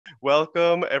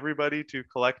Welcome everybody to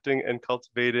Collecting and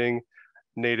Cultivating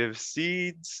Native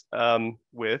Seeds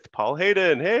with Paul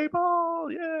Heydon. Hey,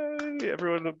 Paul! Yay!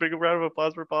 Everyone, a big round of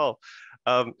applause for Paul.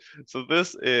 So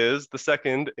this is the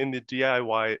second in the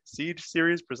DIY seed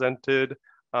series presented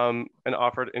and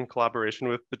offered in collaboration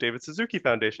with the David Suzuki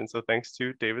Foundation. So thanks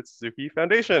to David Suzuki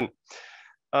Foundation.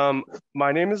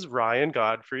 My name is Ryan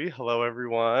Godfrey. Hello,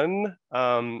 everyone.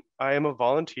 I am a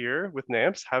volunteer with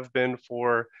NAMPS, have been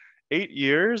for 8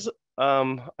 years.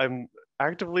 I'm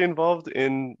actively involved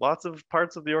in lots of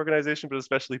parts of the organization, but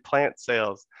especially plant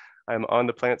sales. I'm on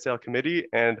the plant sale committee,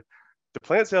 and the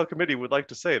plant sale committee would like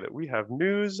to say that we have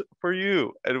news for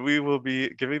you, and we will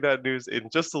be giving that news in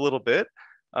just a little bit.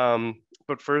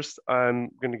 But first, I'm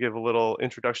going to give a little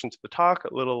introduction to the talk,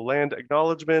 a little land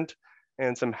acknowledgement,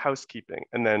 and some housekeeping,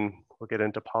 and then we'll get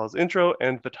into Paul's intro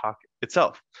and the talk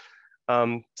itself.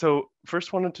 So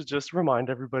first wanted to just remind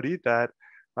everybody that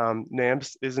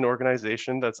NAMPS is an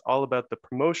organization that's all about the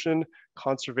promotion,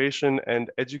 conservation,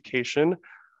 and education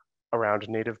around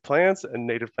native plants and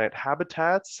native plant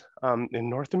habitats in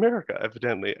North America,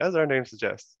 evidently, as our name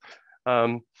suggests.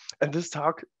 And this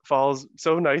talk falls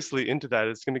so nicely into that.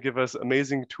 It's going to give us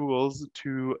amazing tools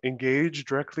to engage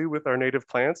directly with our native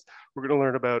plants. We're going to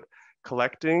learn about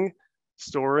collecting,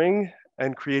 storing,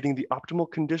 and creating the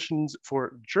optimal conditions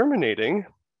for germinating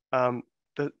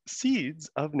the seeds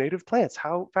of native plants.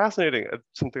 How fascinating. It's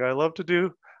something I love to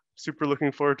do. Super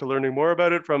looking forward to learning more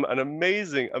about it from an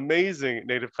amazing, amazing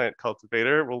native plant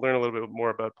cultivator. We'll learn a little bit more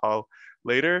about Paul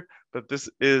later, but this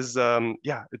is,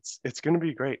 yeah, it's going to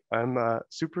be great. I'm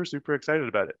super, super excited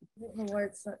about it. I don't know why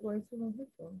it's not going through my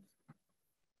headphones.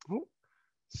 Oh,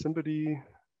 somebody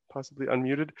possibly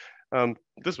unmuted.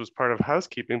 This was part of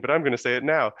housekeeping, but I'm going to say it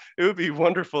now. It would be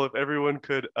wonderful if everyone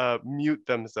could mute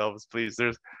themselves, please.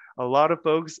 There's a lot of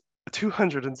folks,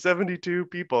 272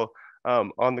 people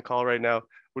on the call right now.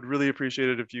 Would really appreciate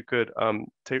it if you could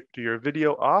take your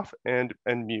video off and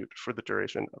mute for the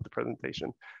duration of the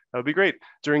presentation. That would be great.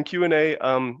 During Q&A,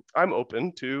 I'm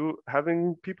open to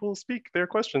having people speak their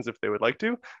questions if they would like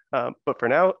to, but for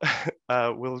now,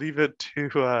 we'll leave it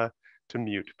to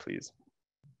mute, please.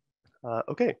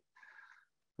 Okay.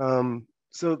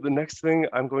 So the next thing,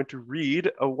 I'm going to read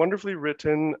a wonderfully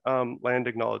written land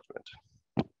acknowledgement.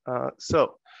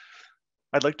 So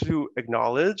I'd like to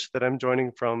acknowledge that I'm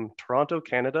joining from Toronto,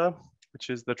 Canada, which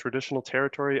is the traditional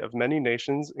territory of many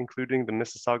nations, including the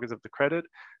Mississaugas of the Credit,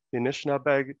 the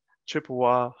Anishinaabe,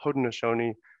 Chippewa,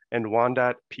 Haudenosaunee, and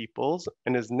Wendat peoples,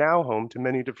 and is now home to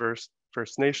many diverse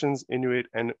First Nations, Inuit,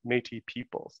 and Métis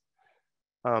peoples.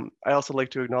 I also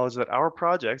like to acknowledge that our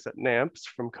projects at NAMPS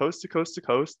from coast to coast to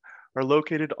coast are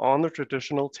located on the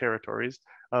traditional territories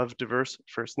of diverse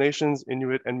First Nations,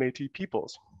 Inuit, and Métis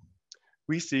peoples.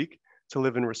 We seek to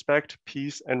live in respect,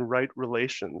 peace, and right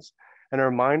relations, and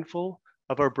are mindful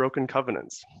of our broken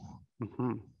covenants.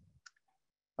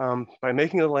 By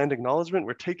making a land acknowledgement,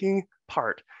 we're taking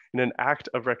part in an act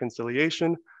of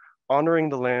reconciliation, honoring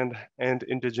the land and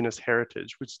Indigenous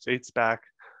heritage, which dates back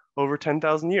over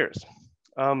 10,000 years.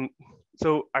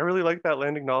 So I really like that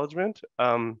land acknowledgement.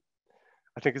 I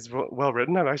think it's well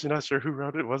written. I'm actually not sure who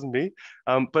wrote it. It wasn't me.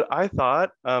 But I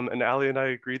thought, and Ali and I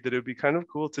agreed that it would be kind of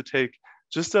cool to take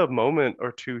just a moment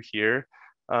or two here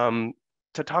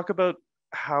to talk about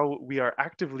how we are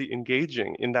actively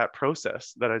engaging in that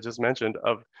process that I just mentioned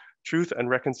of truth and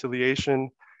reconciliation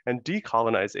and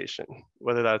decolonization,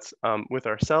 whether that's with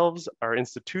ourselves, our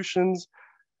institutions,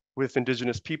 with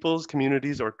Indigenous peoples,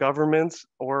 communities, or governments,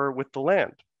 or with the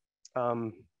land.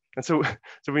 And so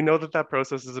we know that that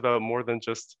process is about more than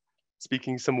just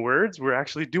speaking some words. We're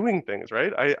actually doing things,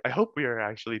 right? I hope we are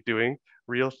actually doing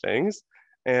real things.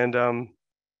 And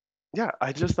yeah,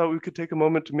 I just thought we could take a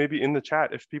moment to maybe in the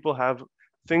chat, if people have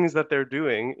things that they're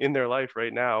doing in their life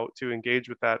right now to engage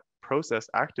with that process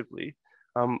actively,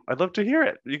 I'd love to hear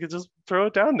it. You could just throw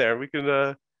it down there. We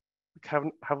could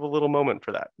have a little moment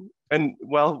for that. And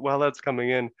while that's coming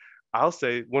in, I'll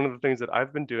say one of the things that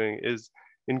I've been doing is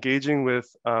engaging with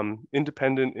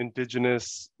independent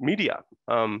Indigenous media.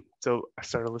 So I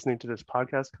started listening to this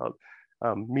podcast called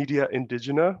Media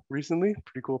Indigena recently,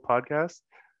 pretty cool podcast.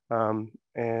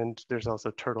 And there's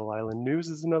also Turtle Island News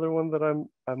is another one that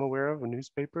I'm aware of, a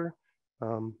newspaper.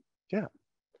 Yeah.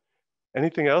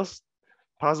 Anything else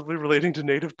possibly relating to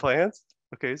native plants?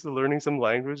 Okay, so learning some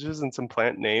languages and some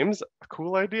plant names, a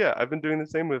cool idea. I've been doing the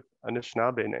same with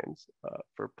Anishinaabe names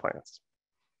for plants.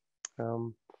 I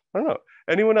don't know.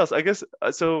 Anyone else? I guess,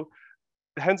 so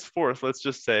henceforth, let's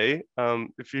just say,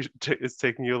 if it's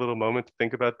taking you a little moment to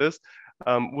think about this,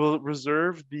 we'll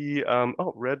reserve the,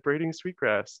 red braiding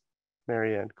sweetgrass,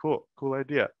 Marianne, cool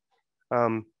idea.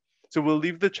 So we'll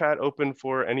leave the chat open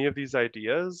for any of these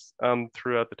ideas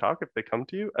throughout the talk if they come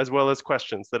to you, as well as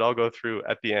questions that I'll go through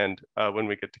at the end when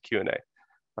we get to Q&A.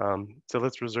 So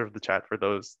let's reserve the chat for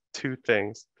those two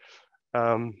things.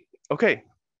 Okay,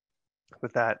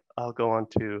 with that, I'll go on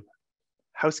to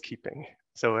housekeeping.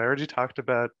 So I already talked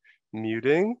about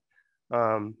muting,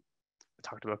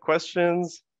 talked about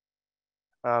questions,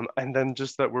 and then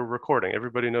just that we're recording.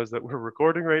 Everybody knows that we're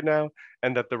recording right now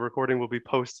and that the recording will be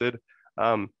posted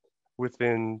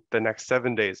within the next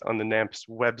 7 days on the NAMPS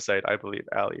website, I believe,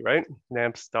 Ali, right?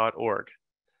 namps.org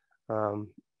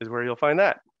is where you'll find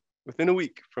that within a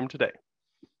week from today.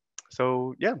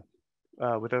 So yeah,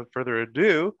 without further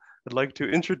ado, I'd like to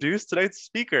introduce tonight's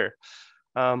speaker.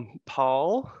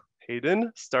 Paul Heydon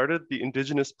started the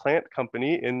Indigenous Plant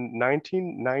Company in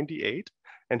 1998,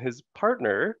 and his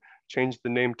partner changed the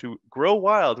name to Grow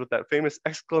Wild with that famous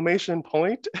exclamation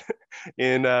point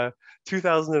in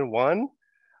 2001,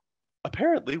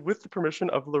 apparently with the permission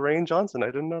of Lorraine Johnson. I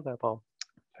didn't know that, Paul.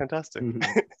 Fantastic.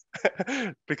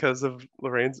 Because of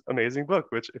Lorraine's amazing book,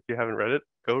 which if you haven't read it,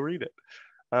 go read it.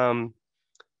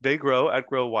 They grow at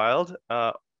Grow Wild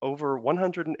over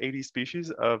 180 species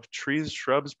of trees,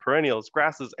 shrubs, perennials,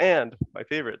 grasses, and my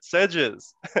favorite,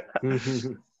 sedges.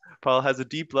 Paul has a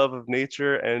deep love of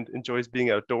nature and enjoys being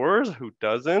outdoors. Who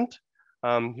doesn't?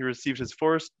 He received his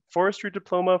forestry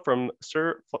diploma from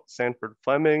Sir Sanford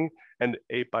Fleming and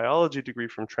a biology degree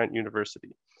from Trent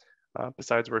University.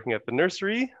 Besides working at the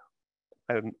nursery,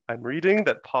 I'm reading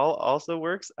that Paul also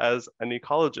works as an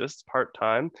ecologist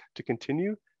part-time to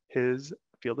continue his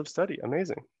field of study.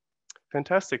 Amazing.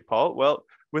 Fantastic, Paul. Well,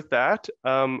 with that,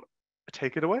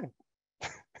 take it away. I'm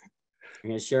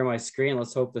going to share my screen.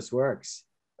 Let's hope this works.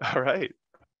 All right.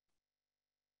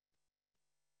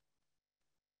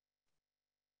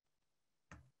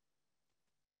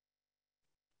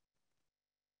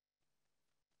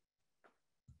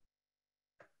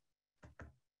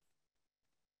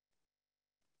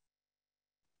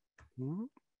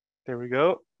 There we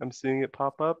go. I'm seeing it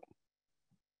pop up.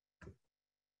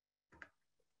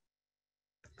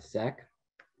 Sec.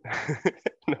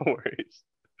 No worries.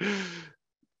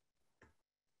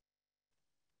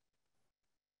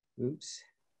 Oops.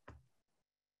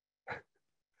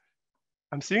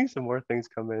 I'm seeing some more things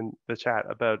come in the chat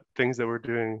about things that we're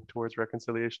doing towards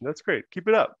reconciliation. That's great. Keep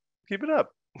it up. Keep it up.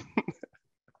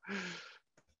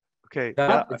 Okay.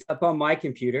 Yeah. It's up on my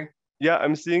computer. Yeah,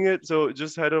 I'm seeing it. So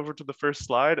just head over to the first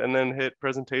slide and then hit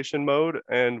presentation mode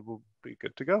and we'll be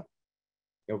good to go.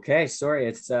 Okay, sorry,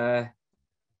 it's a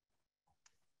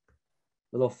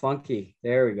little funky.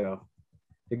 There we go.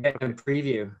 You're getting a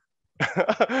preview.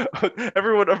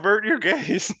 Everyone avert your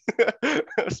gaze.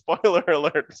 Spoiler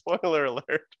alert, spoiler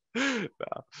alert. No,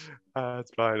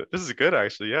 it's fine. This is good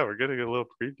actually. Yeah, we're getting a little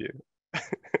preview.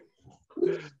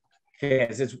 Okay,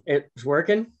 it's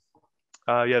working?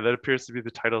 Yeah, that appears to be the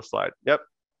title slide. Yep.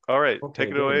 All right, okay,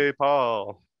 take it away,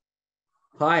 Paul.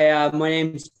 Hi, my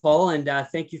name's Paul, and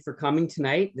thank you for coming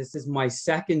tonight. This is my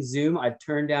second Zoom. I've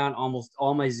turned down almost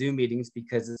all my Zoom meetings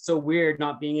because it's so weird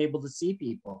not being able to see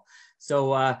people.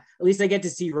 So at least I get to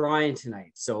see Ryan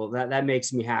tonight. So that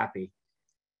makes me happy.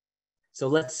 So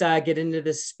let's get into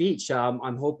this speech.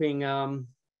 I'm hoping, oh,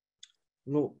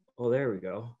 there we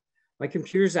go. My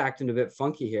computer's acting a bit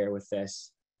funky here with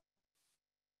this.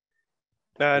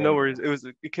 No worries.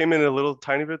 It came in a little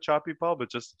tiny bit choppy, Paul, but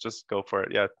just go for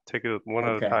it. Yeah, take it one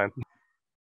at a time.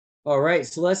 All right,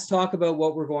 so let's talk about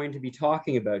what we're going to be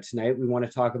talking about tonight. We want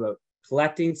to talk about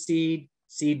collecting seed,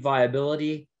 seed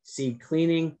viability, seed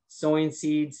cleaning, sowing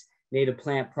seeds, native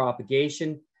plant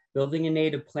propagation, building a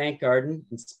native plant garden,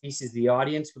 and species the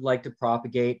audience would like to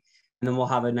propagate, and then we'll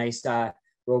have a nice,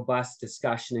 robust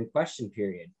discussion and question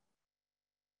period.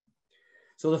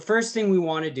 So the first thing we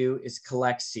want to do is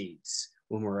collect seeds.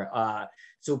 When we're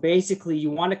so basically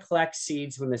you want to collect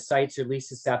seeds when the sites are least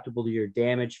susceptible to your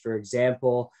damage. For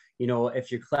example, you know,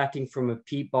 if you're collecting from a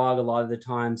peat bog, a lot of the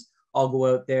times I'll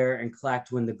go out there and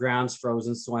collect when the ground's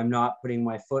frozen, so I'm not putting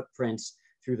my footprints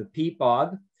through the peat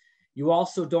bog. You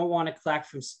also don't want to collect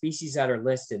from species that are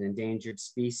listed, endangered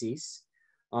species.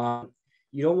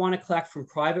 You don't want to collect from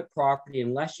private property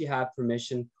unless you have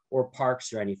permission or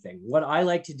parks or anything. What I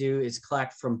like to do is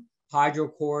collect from hydro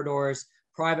corridors,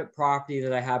 private property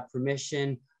that I have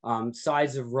permission,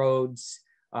 sides of roads,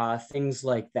 things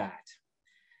like that.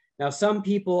 Now, some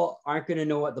people aren't going to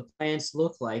know what the plants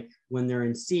look like when they're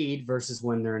in seed versus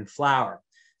when they're in flower.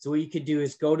 So what you could do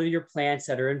is go to your plants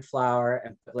that are in flower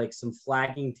and put like some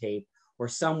flagging tape or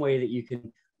some way that you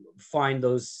can find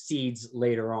those seeds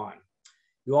later on.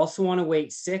 You also want to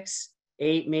wait 6,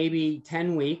 8, maybe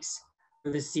 10 weeks for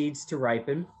the seeds to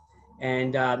ripen.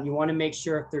 And you want to make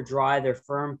sure if they're dry, they're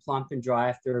firm, plump, and dry.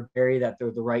 If they're a berry, that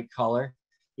they're the right color.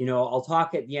 You know, I'll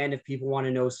talk at the end if people want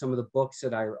to know some of the books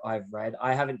that I've read.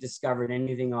 I haven't discovered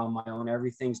anything on my own.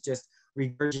 Everything's just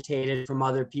regurgitated from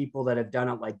other people that have done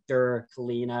it, like Durr,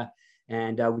 Kalina,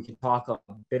 and we can talk a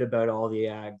bit about all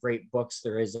the great books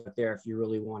there is out there if you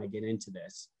really want to get into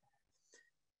this.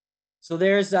 So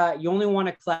there's, you only want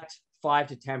to collect 5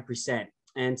 to 10%.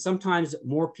 And sometimes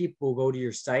more people will go to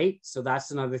your site. So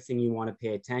that's another thing you want to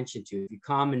pay attention to. If you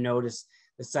come and notice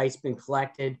the site's been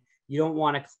collected, you don't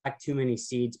want to collect too many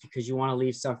seeds because you want to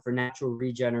leave some for natural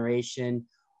regeneration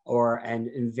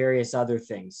and various other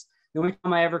things. The only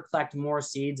time I ever collect more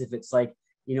seeds if it's like,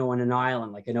 you know, on an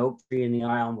island, like an oak tree in the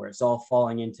island where it's all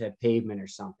falling into pavement or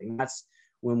something. That's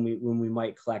when we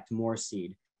might collect more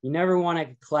seed. You never want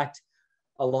to collect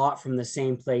a lot from the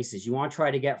same places. You want to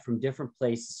try to get from different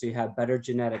places so you have better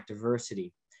genetic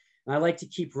diversity. And I like to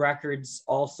keep records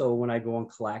also when I go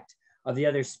and collect of the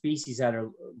other species that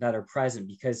are present,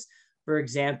 because for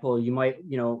example, you might,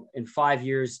 you know, in 5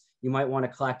 years, you might want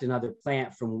to collect another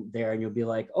plant from there and you'll be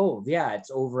like, oh yeah,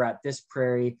 it's over at this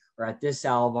prairie or at this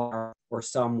alvar or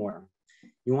somewhere.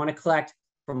 You want to collect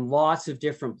from lots of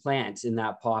different plants in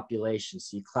that population.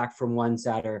 So you collect from ones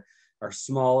that are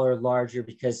smaller, larger,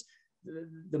 because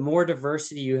the more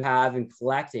diversity you have in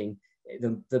collecting,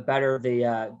 the better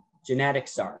the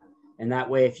genetics are. And that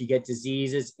way, if you get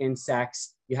diseases,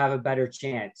 insects, you have a better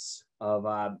chance of,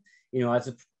 you know,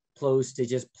 as opposed to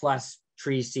just plus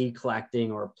tree seed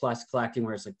collecting or plus collecting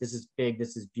where it's like, this is big,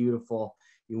 this is beautiful.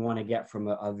 You want to get from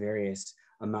a various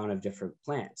amount of different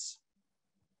plants.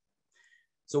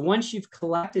 So once you've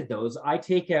collected those, I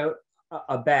take out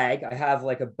a bag. I have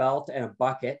like a belt and a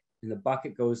bucket, and the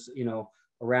bucket goes, you know,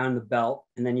 around the belt,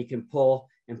 and then you can pull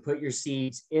and put your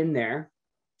seeds in there.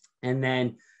 And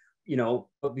then, you know,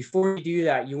 but before you do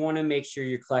that, you want to make sure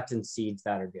you're collecting seeds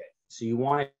that are good. So you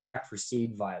want to check for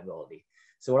seed viability.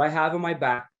 So what I have in my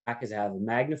backpack is I have a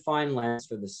magnifying lens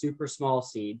for the super small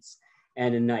seeds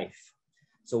and a knife.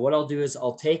 So what I'll do is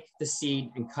I'll take the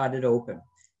seed and cut it open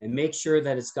and make sure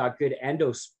that it's got good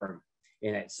endosperm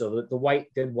in it. So that the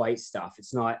good white stuff,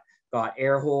 it's not got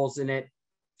air holes in it.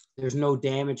 There's no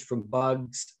damage from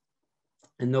bugs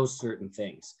and those certain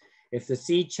things. If the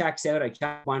seed checks out, I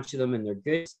check a bunch of them and they're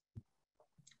good,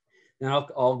 then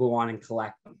I'll go on and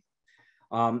collect them.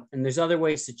 And there's other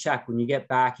ways to check. When you get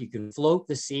back, you can float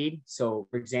the seed. So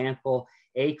for example,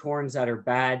 acorns that are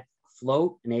bad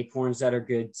float and acorns that are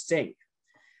good sink.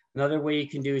 Another way you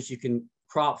can do is you can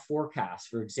crop forecast.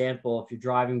 For example, if you're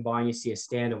driving by and you see a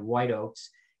stand of white oaks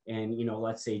and, you know,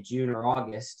 let's say June or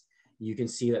August, you can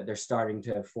see that they're starting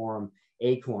to form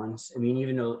acorns. I mean,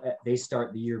 even though they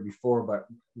start the year before, but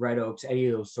red oaks, any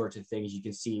of those sorts of things, you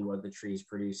can see what the tree is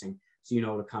producing. So you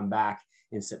know to come back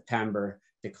in September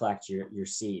to collect your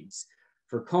seeds.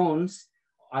 For cones,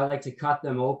 I like to cut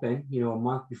them open, you know, a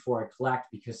month before I collect,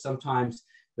 because sometimes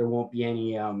there won't be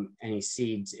any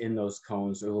seeds in those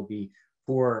cones, or it'll be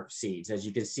poor seeds. As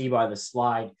you can see by the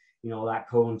slide, you know, that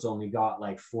cone's only got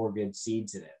like 4 good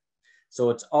seeds in it. So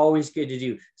it's always good to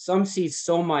do. Some seeds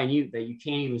so minute that you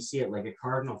can't even see it, like a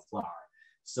cardinal flower.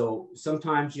 So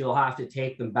sometimes you'll have to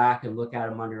take them back and look at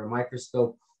them under a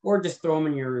microscope, or just throw them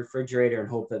in your refrigerator and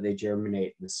hope that they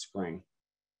germinate in the spring.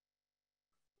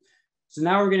 So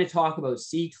now we're going to talk about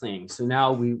seed cleaning. So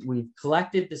now we've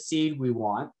collected the seed we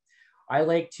want. I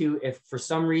like to, if for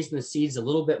some reason the seed's a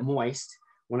little bit moist,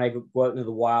 when I go out into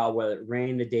the wild, whether it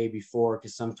rained the day before,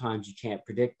 because sometimes you can't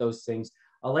predict those things,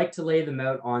 I like to lay them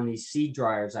out on these seed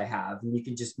dryers I have. And you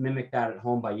can just mimic that at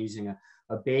home by using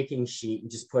a baking sheet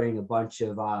and just putting a bunch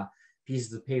of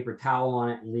pieces of paper towel on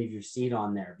it and leave your seed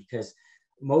on there, because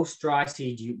most dry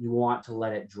seed, you want to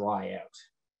let it dry out.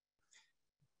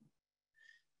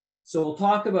 So we'll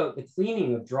talk about the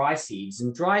cleaning of dry seeds.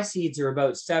 And dry seeds are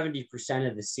about 70%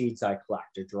 of the seeds I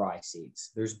collect are dry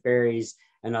seeds. There's berries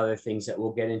and other things that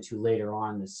we'll get into later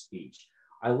on in this speech.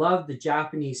 I love the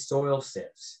Japanese soil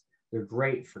sieves. They're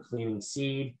great for cleaning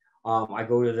seed. I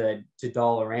go to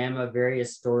Dollarama,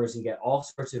 various stores, and get all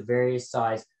sorts of various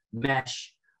size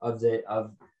mesh of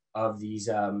these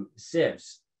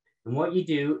sieves. And what you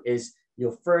do is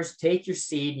you'll first take your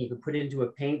seed and you can put it into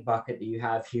a paint bucket that you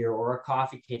have here, or a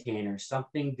coffee container,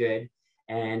 something good.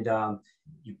 And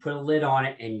you put a lid on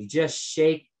it and you just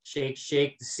shake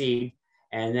the seed.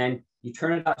 And then you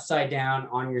turn it upside down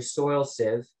on your soil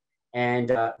sieve, and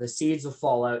the seeds will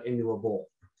fall out into a bowl.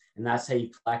 And that's how you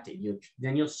collect it.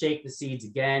 Then you'll shake the seeds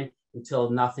again until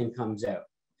nothing comes out.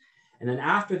 And then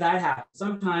after that happens,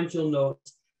 sometimes you'll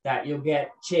notice that you'll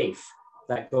get chaff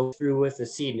that go through with the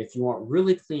seed. And if you want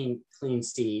really clean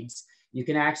seeds, you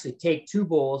can actually take 2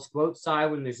 bowls, go outside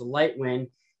when there's a light wind,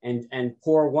 and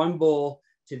pour one bowl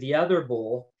to the other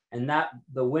bowl, and that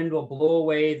the wind will blow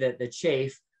away the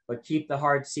chaff, but keep the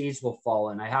hard seeds will fall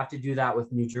in. I have to do that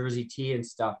with New Jersey tea and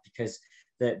stuff because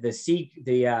the seed,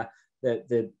 the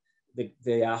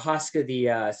husk of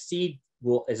the seed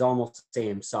is almost the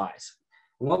same size.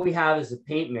 And what we have is a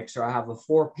paint mixer. I have a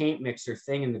 4 paint mixer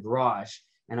thing in the garage,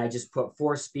 and I just put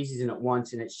 4 species in at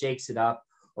once, and it shakes it up.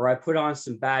 Or I put on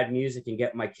some bad music and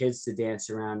get my kids to dance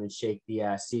around and shake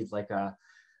the seeds like a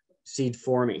seed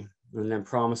for me, and then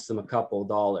promise them a couple of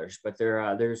dollars. But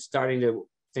they're starting to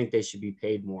think they should be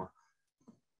paid more.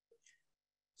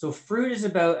 So fruit is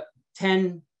about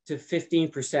 10 to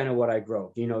 15% of what I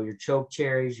grow. You know, your choke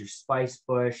cherries, your spice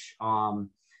bush,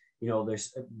 you know,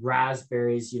 there's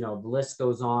raspberries, you know, the list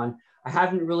goes on. I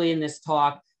haven't really in this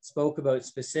talk spoke about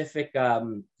specific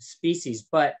species,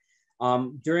 but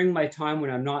during my time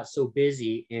when I'm not so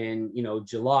busy in, you know,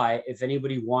 July, if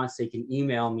anybody wants, they can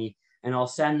email me and I'll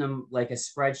send them like a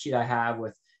spreadsheet I have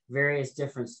with various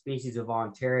different species of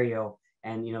Ontario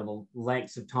and, you know, the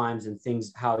lengths of times and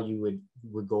things, how you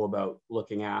would go about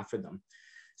looking after them.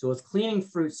 So with cleaning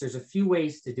fruits, there's a few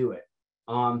ways to do it.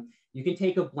 You can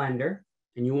take a blender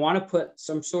and you want to put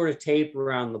some sort of tape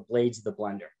around the blades of the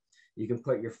blender. You can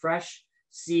put your fresh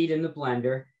seed in the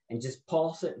blender and just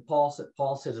pulse it and pulse it,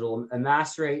 pulse it. It'll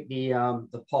emascerate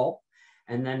the pulp,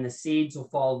 and then the seeds will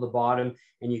fall to the bottom,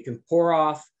 and you can pour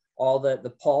off all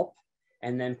the pulp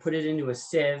and then put it into a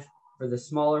sieve for the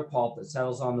smaller pulp that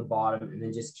settles on the bottom, and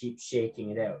then just keep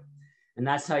shaking it out. And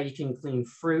that's how you can clean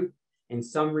fruit in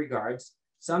some regards.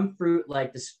 Some fruit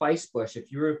like the spice bush,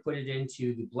 if you were to put it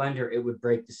into the blender, it would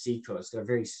break the seed coat. It's got a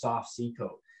very soft seed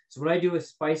coat. So what I do with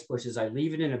spice bush is I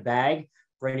leave it in a bag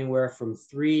for anywhere from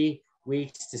 3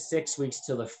 weeks to 6 weeks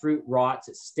till the fruit rots.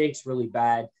 It stinks really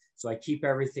bad. So I keep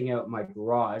everything out in my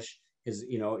garage because,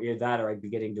 you know, either that or I'd be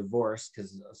getting divorced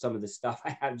because some of the stuff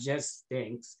I have just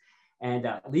stinks. And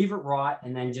leave it rot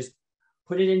and then just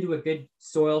put it into a good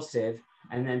soil sieve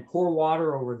and then pour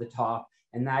water over the top,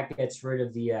 and that gets rid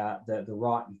of the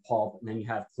rotten pulp, and then you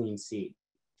have clean seed.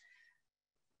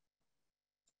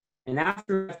 And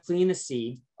after I've cleaned a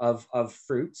seed of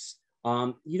fruits,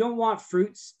 you don't want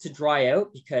fruits to dry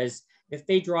out because if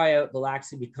they dry out, they'll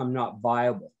actually become not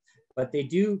viable. But they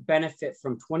do benefit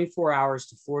from 24 hours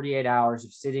to 48 hours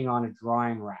of sitting on a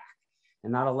drying rack,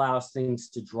 and that allows things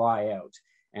to dry out.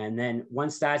 And then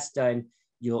once that's done,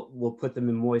 we'll put them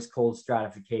in moist cold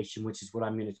stratification, which is what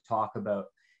I'm going to talk about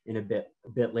in a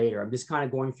bit later. I'm just kind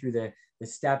of going through the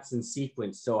steps and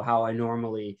sequence, so how I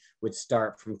normally would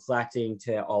start from collecting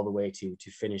to all the way to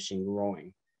finishing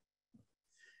growing.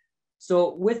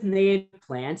 So with native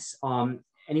plants,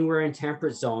 anywhere in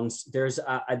temperate zones, there's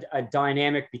a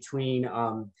dynamic between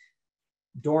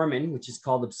dormin, which is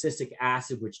called abscisic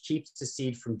acid, which keeps the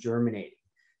seed from germinating.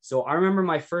 So I remember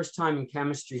my first time in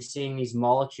chemistry seeing these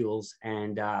molecules,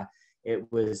 and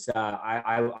it was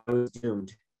I was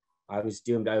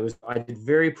doomed. I did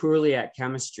very poorly at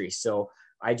chemistry, so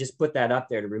I just put that up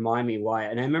there to remind me why.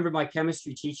 And I remember my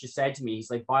chemistry teacher said to me,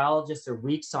 he's like, biologists are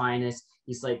weak scientists.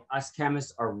 He's like, us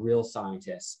chemists are real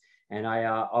scientists. And I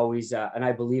always, and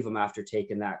I believe him after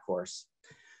taking that course.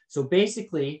 So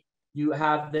basically, you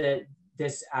have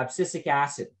this abscisic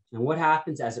acid. And what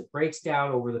happens as it breaks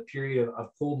down over the period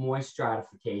of cold moist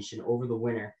stratification over the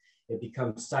winter, it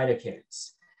becomes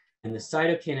cytokinins. And the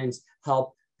cytokinins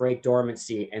help break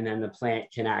dormancy, and then the plant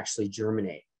can actually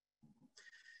germinate.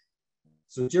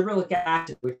 So gibberellic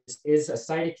acid, which is a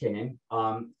cytokinin,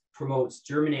 promotes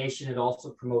germination. It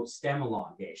also promotes stem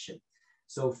elongation.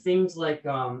 So things like,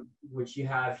 which you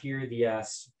have here, the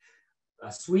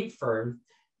sweet fern,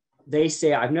 they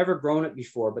say, I've never grown it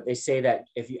before, but they say that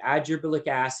if you add gibberellic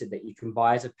acid that you can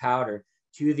buy as a powder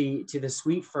to the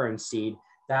sweet fern seed,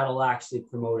 that'll actually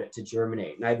promote it to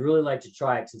germinate. And I'd really like to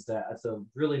try it because it's a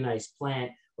really nice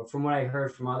plant. But from what I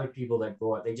heard from other people that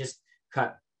grow it, they just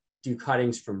do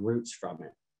cuttings from roots from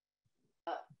it.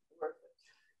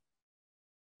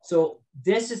 So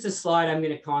this is the slide I'm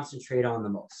going to concentrate on the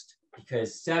most,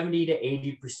 because 70 to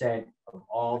 80% of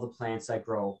all the plants I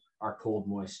grow are cold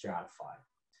moist stratified.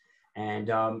 And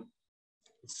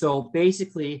so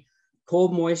basically,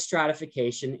 cold moist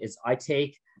stratification is I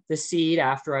take the seed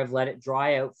after I've let it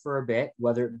dry out for a bit,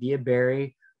 whether it be a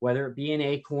berry, whether it be an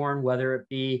acorn, whether it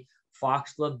be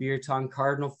foxglove, beer tongue,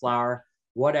 cardinal flower,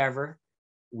 whatever.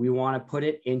 We want to put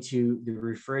it into the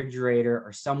refrigerator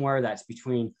or somewhere that's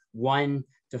between 1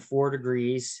 to 4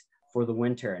 degrees for the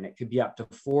winter, and it could be up to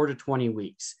 4 to 20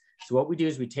 weeks. So what we do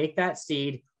is we take that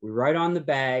seed, we write on the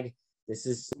bag, this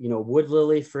is, you know, wood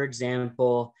lily, for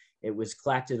example, It was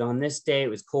collected on this day. It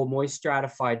was cold moist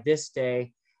stratified this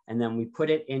day. And then we put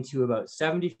it into about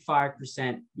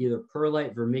 75% either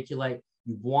perlite, vermiculite.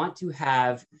 You want to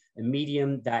have a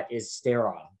medium that is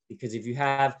sterile, because if you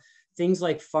have things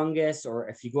like fungus, or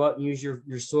if you go out and use your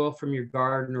soil from your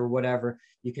garden or whatever,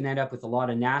 you can end up with a lot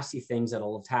of nasty things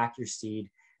that'll attack your seed.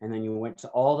 And then you went to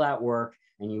all that work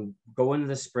and you go into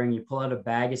the spring, you pull out a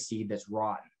bag of seed that's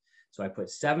rotten. So I put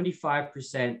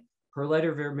 75% perlite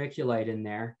or vermiculite in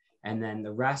there, and then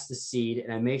the rest is seed,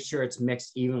 and I make sure it's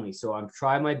mixed evenly. So I'm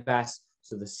trying my best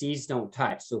so the seeds don't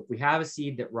touch. So if we have a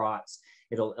seed that rots,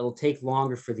 it'll take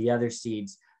longer for the other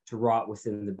seeds to rot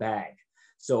within the bag.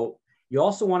 So you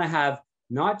also want to have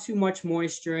not too much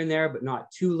moisture in there, but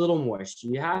not too little moisture.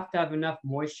 You have to have enough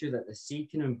moisture that the seed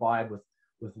can imbibe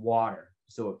with water,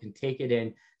 so it can take it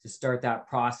in to start that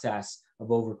process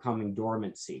of overcoming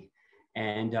dormancy.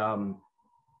 And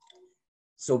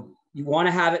so you want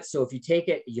to have it so if you take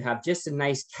it, you have just a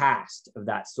nice cast of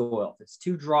that soil. If it's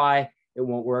too dry, it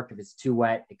won't work. If it's too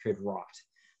wet, it could rot.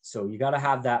 So you got to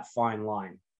have that fine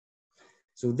line.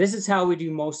 So this is how we do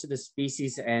most of the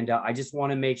species. And I just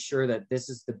want to make sure that this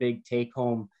is the big take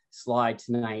home slide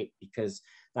tonight, because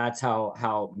that's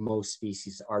how most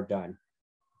species are done.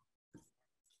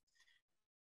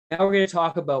 Now we're going to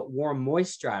talk about warm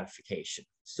moist stratification.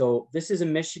 So this is a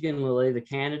Michigan lily. The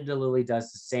Canada lily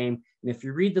does the same. And if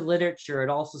you read the literature, it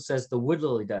also says the wood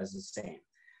lily does the same.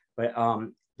 But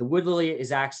the wood lily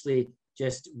is actually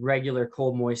just regular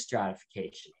cold moist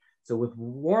stratification. So with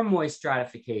warm moist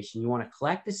stratification, you want to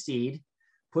collect the seed,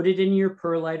 put it in your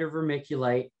perlite or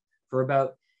vermiculite for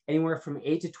about anywhere from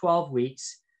 8 to 12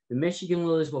 weeks. The Michigan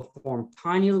lilies will form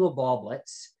tiny little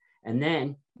baublets, and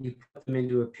then you put them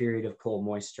into a period of cold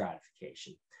moist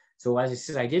stratification. So as I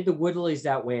said, I did the wood lilies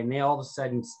that way, and they all of a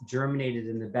sudden germinated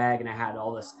in the bag, and I had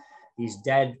all these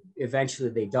dead, eventually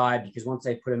they died because once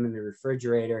I put them in the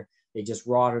refrigerator, they just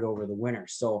rotted over the winter.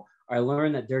 So I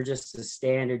learned that they're just the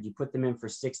standard. You put them in for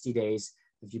 60 days.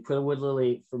 If you put a wood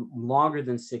lily for longer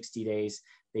than 60 days,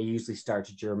 they usually start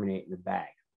to germinate in the bag.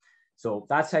 So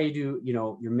that's how you do,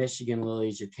 your Michigan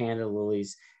lilies, your Canada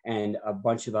lilies, and a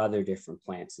bunch of other different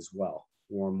plants as well,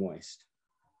 warm moist.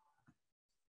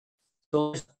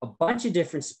 So there's a bunch of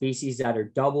different species that are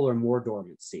double or more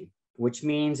dormancy, which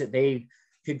means that they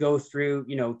could go through,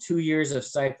 2 years of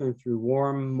cycling through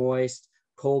warm, moist,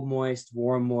 cold, moist,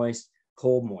 warm, moist,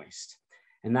 cold, moist.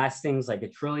 And that's things like a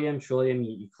trillium.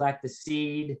 You collect the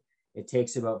seed. It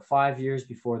takes about 5 years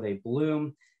before they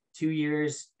bloom. 2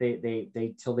 years,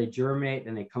 till they germinate,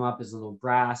 then they come up as a little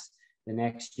grass. The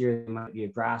next year, they might be a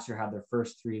grass or have their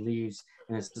first 3 leaves,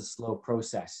 and it's a slow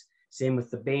process. Same with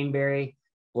the baneberry.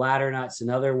 Bladdernut's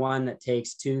another one that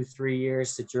takes 2-3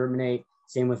 years to germinate.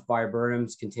 Same with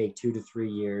viburnums, can take 2 to 3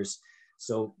 years.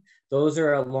 So those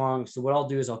are long. So what I'll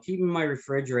do is I'll keep them in my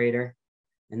refrigerator,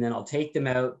 and then I'll take them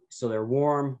out so they're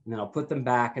warm, and then I'll put them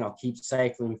back, and I'll keep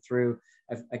cycling through.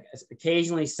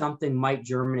 Occasionally something might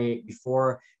germinate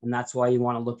before, and that's why you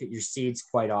want to look at your seeds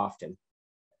quite often.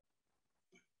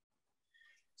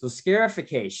 So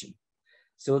scarification.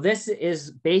 So this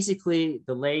is basically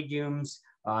the legumes,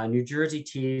 New Jersey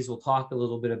teas. We'll talk a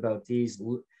little bit about these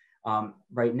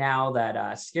right now,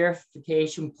 that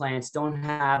scarification plants don't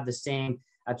have the same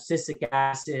abscisic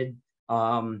acid,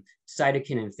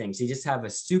 cytokinin and things. They just have a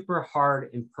super hard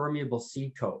impermeable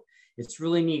seed coat. It's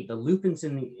really neat. The lupins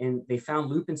they found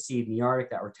lupin seed in the Arctic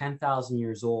that were 10,000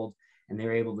 years old, and they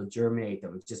were able to germinate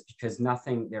them just because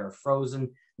they were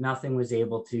frozen. Nothing was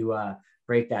able to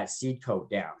break that seed coat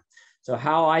down. So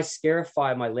how I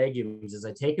scarify my legumes is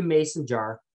I take a mason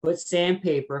jar, put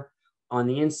sandpaper on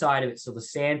the inside of it. So the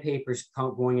sandpaper is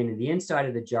going into the inside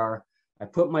of the jar. I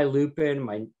put my lupin,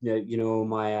 my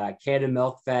Canada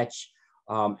milk vetch,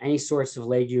 any sorts of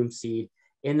legume seed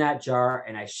in that jar,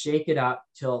 and I shake it up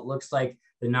till it looks like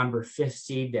the number 5th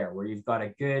seed there, where you've got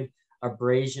a good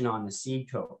abrasion on the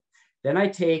seed coat. Then I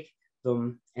take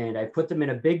them and I put them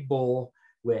in a big bowl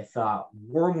with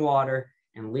warm water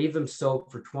and leave them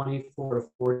soak for 24 to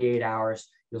 48 hours.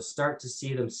 You'll start to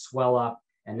see them swell up,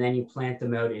 and then you plant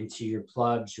them out into your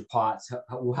plugs, your pots,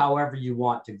 however you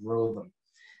want to grow them.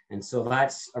 And so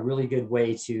that's a really good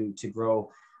way to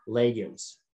grow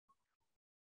legumes.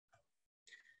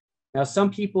 Now,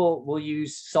 some people will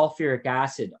use sulfuric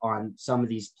acid on some of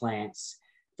these plants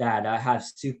that have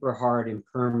super hard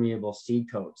impermeable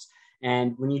seed coats.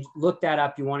 And when you look that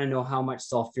up, you want to know how much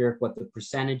sulfuric, what the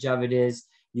percentage of it is.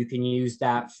 You can use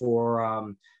that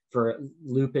for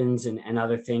lupins and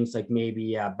other things like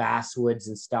maybe basswoods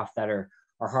and stuff that are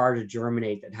hard to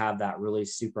germinate, that have that really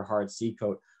super hard seed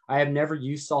coat. I have never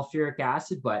used sulfuric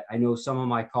acid, but I know some of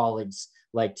my colleagues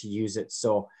like to use it.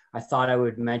 So I thought I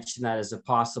would mention that as a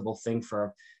possible thing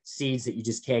for seeds that you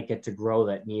just can't get to grow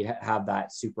that have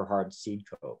that super hard seed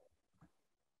coat.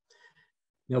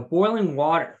 Now, boiling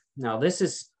water. Now, this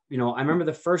is, I remember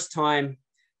the first time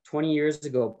 20 years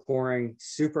ago pouring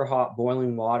super hot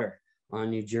boiling water on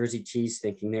New Jersey teas,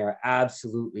 thinking they are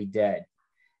absolutely dead.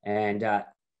 And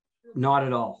not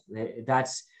at all.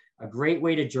 That's a great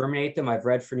way to germinate them. I've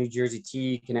read for New Jersey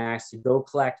tea, you can actually go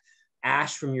collect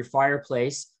ash from your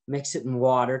fireplace, mix it in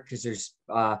water, because there's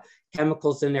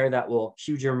chemicals in there that will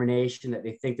cue germination, that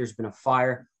they think there's been a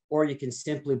fire, or you can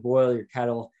simply boil your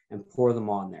kettle and pour them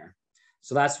on there.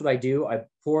 So that's what I do. I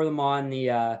pour them on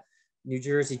the New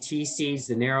Jersey tea seeds,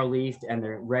 the narrow leafed and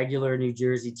the regular New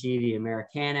Jersey tea, the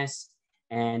Americanus,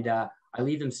 and I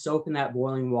leave them soak in that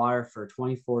boiling water for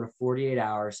 24 to 48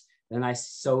 hours. Then I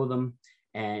sow them,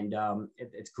 and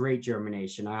it's great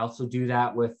germination. I also do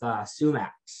that with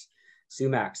sumacs,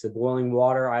 the boiling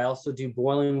water. I also do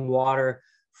boiling water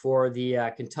for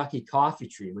the Kentucky coffee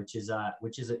tree, which has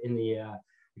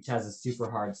a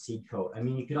super hard seed coat. I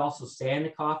mean, you could also sand the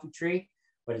coffee tree,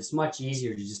 but it's much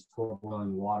easier to just pour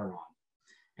boiling water on.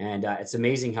 And it's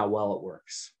amazing how well it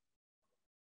works.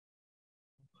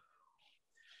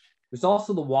 There's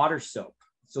also the water soap.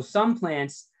 So some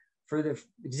plants, for the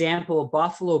example,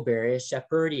 buffalo berry,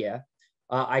 Shepherdea,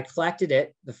 I collected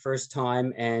it the first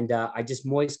time, and I just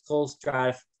moist cold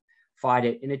stratified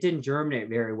it, and it didn't germinate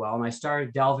very well. And I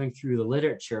started delving through the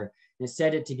literature, and it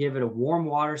said to give it a warm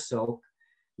water soak,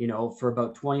 for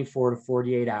about 24 to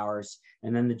 48 hours.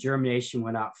 And then the germination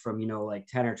went up from, like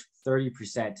 10 or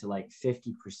 30% to like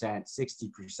 50%,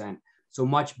 60%. So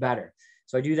much better.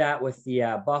 So I do that with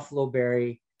the buffalo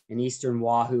berry and eastern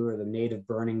wahoo, or the native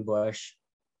burning bush.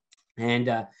 And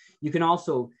you can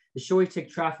also, the showy tick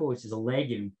truffle, which is a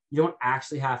legume, you don't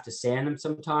actually have to sand them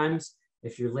sometimes.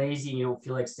 If you're lazy and you don't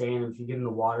feel like sanding them, if you give them the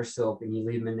water soak and you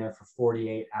leave them in there for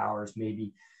 48 hours,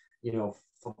 maybe,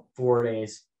 4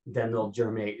 days, then they'll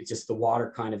germinate. It's just the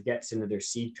water kind of gets into their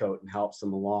seed coat and helps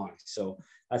them along. So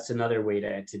that's another way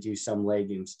to do some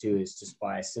legumes too, is just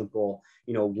by a simple,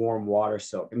 warm water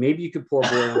soak. And maybe you could pour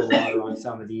boiling water on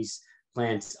some of these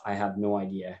plants. I have no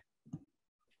idea.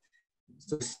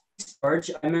 So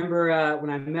starch, I remember when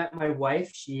I met my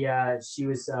wife, she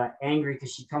was angry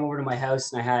because she'd come over to my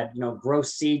house and I had,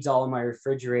 gross seeds all in my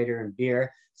refrigerator and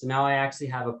beer. So now I actually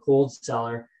have a cold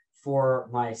cellar for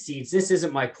my seeds. This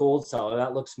isn't my cold cellar.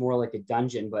 That looks more like a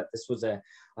dungeon, but this was a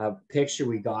picture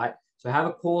we got. So I have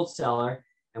a cold cellar,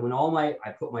 and when I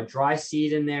put my dry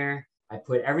seed in there, I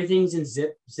put everything's in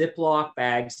Ziploc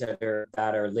bags that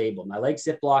are labeled. And I like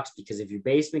Ziplocs because if your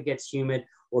basement gets humid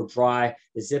or dry,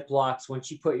 the Ziplocs, once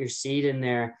you put your seed in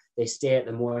there, they stay at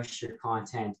the moisture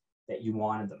content that you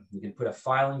wanted them. You can put a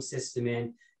filing system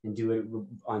in and do it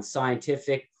on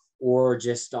scientific or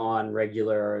just on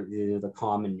regular, the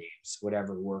common names,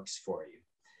 whatever works for you.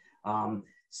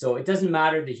 So it doesn't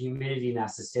matter the humidity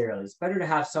necessarily. It's better to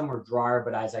have somewhere drier,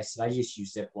 but as I said, I just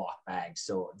use Ziploc bags.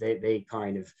 So they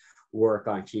kind of work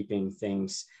on keeping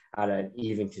things at an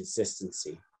even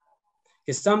consistency.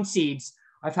 Because some seeds,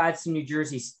 I've had some New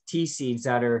Jersey tea seeds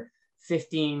that are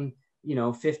 15,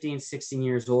 16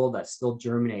 years old that still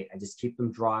germinate. I just keep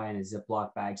them dry in a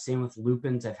Ziploc bag. Same with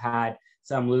lupins. I've had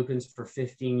some lupins for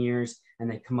 15 years and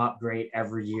they come up great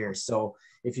every year. So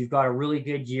if you've got a really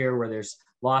good year where there's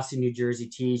lots of New Jersey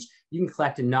teas, you can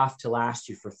collect enough to last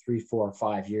you for 3, 4, or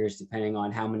 5 years, depending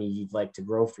on how many you'd like to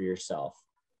grow for yourself.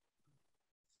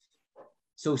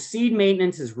 So seed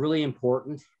maintenance is really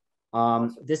important.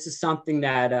 This is something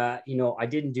that, I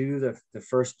didn't do the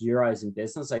first year I was in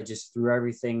business. I just threw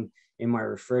everything in my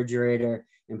refrigerator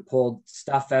and pulled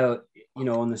stuff out, in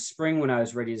the spring when I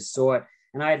was ready to sow it.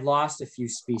 And I had lost a few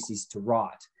species to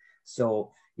rot.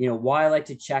 So, why I like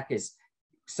to check is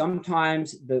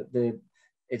sometimes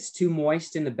it's too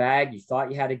moist in the bag. You thought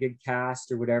you had a good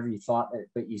cast or whatever you thought,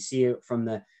 but you see it from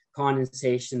the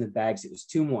condensation in the bags, it was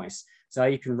too moist. So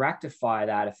you can rectify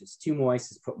that. If it's too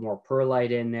moist, is put more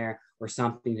perlite in there or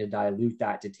something to dilute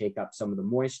that to take up some of the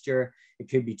moisture. It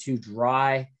could be too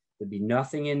dry. There'd be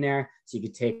nothing in there. So you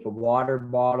could take a water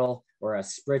bottle or a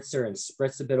spritzer and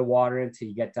spritz a bit of water until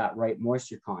you get that right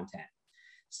moisture content.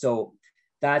 So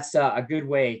that's a good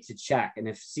way to check. And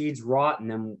if seed's rotten,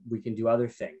 then we can do other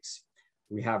things.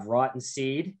 We have rotten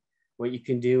seed. What you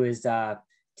can do is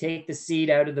take the seed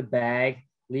out of the bag,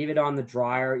 leave it on the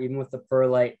dryer, even with the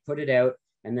perlite, put it out,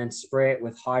 and then spray it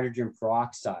with hydrogen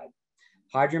peroxide.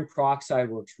 Hydrogen peroxide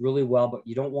works really well, but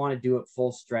you don't want to do it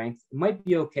full strength. It might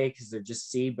be okay because they're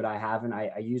just seed, but I haven't.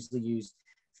 I usually use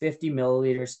 50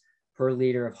 milliliters per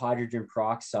liter of hydrogen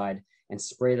peroxide and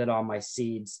spray that on my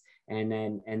seeds.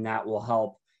 And that will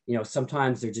help, you know,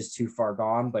 sometimes they're just too far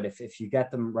gone, but if you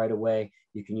get them right away,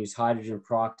 you can use hydrogen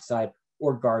peroxide,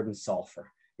 or garden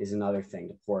sulfur is another thing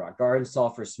to pour it on. Garden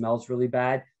sulfur smells really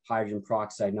bad. Hydrogen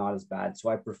peroxide, not as bad. So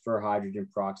I prefer hydrogen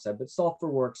peroxide, but sulfur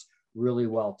works really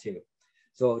well too.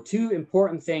 So two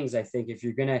important things, I think, if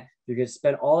you're gonna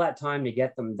spend all that time to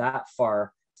get them that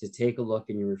far, to take a look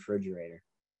in your refrigerator.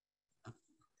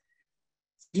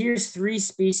 Here's 3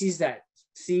 species that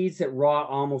seeds that rot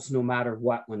almost no matter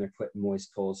what when they're put in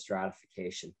moist cold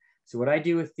stratification. So what I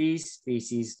do with these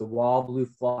species, the wall blue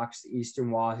phlox, the eastern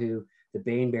wahoo, the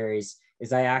baneberries,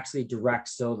 is I actually direct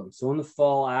sow them. So in the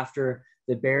fall, after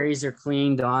the berries are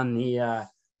cleaned on the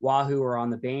wahoo or on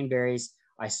the baneberries,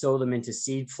 I sow them into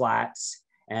seed flats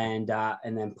and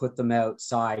then put them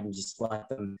outside and just let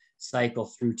them cycle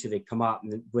through till they come up.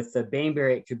 And with the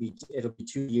baneberry, it'll be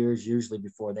 2 years usually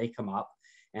before they come up.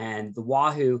 And the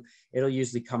wahoo, it'll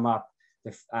usually come up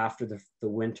after the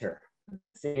winter.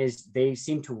 The thing is, they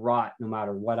seem to rot no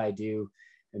matter what I do,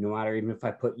 and no matter even if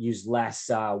I use less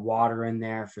water in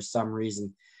there for some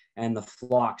reason. And the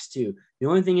phlox too. The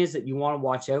only thing is that you want to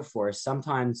watch out for is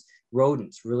sometimes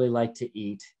rodents really like to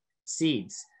eat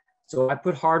seeds. So I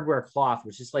put hardware cloth,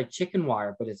 which is like chicken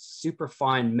wire, but it's super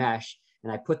fine mesh,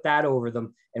 and I put that over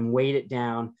them and weight it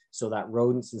down so that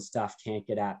rodents and stuff can't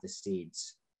get at the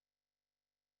seeds.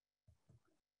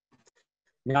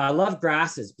 Now, I love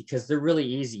grasses because they're really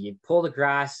easy. You pull the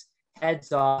grass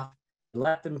heads off,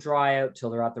 let them dry out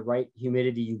till they're at the right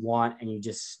humidity you want, and you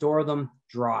just store them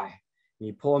dry. And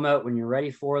you pull them out when you're ready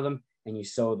for them, and you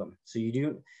sow them. So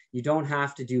you don't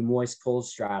have to do moist cold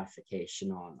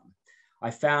stratification on them.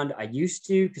 I used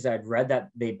to, because I'd read that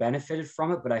they benefited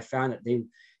from it, but I found that they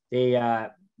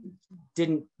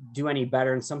didn't do any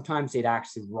better, and sometimes they'd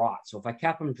actually rot. So if I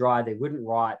kept them dry, they wouldn't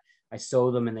rot. I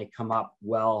sow them and they come up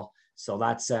well. So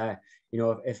that's, you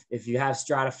know, if you have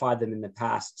stratified them in the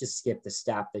past, just skip the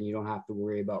step, then you don't have to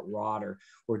worry about rot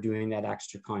or doing that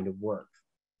extra kind of work.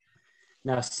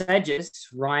 Now, sedges,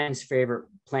 Ryan's favorite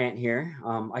plant here.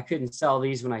 I couldn't sell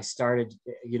these when I started,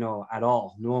 you know, at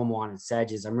all. No one wanted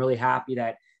sedges. I'm really happy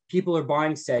that people are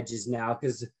buying sedges now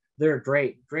because they're a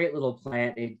great little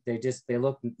plant. They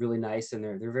look really nice and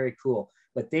they're very cool,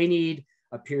 but they need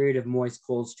a period of moist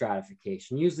cold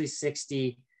stratification, usually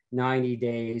 60, 90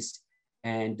 days,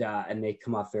 and they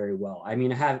come up very well. I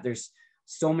mean, there's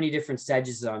so many different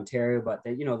sedges in Ontario, but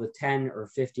you know, the 10 or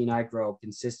 15 I grow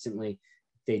consistently,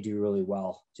 they do really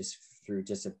well just through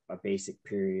just a basic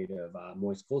period of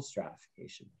moist cold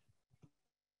stratification.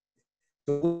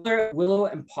 So willow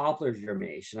and poplar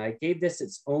germination, I gave this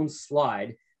its own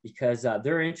slide because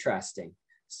they're interesting.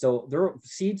 So their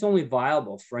seeds only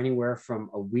viable for anywhere from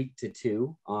a week to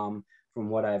 2, from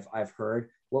what I've heard.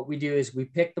 What we do is we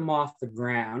pick them off the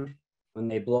ground when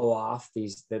they blow off the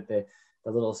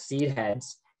little seed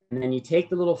heads, and then you take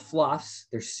the little fluffs,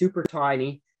 they're super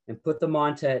tiny, and put them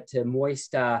onto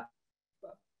moist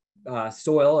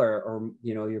soil or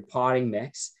you know, your potting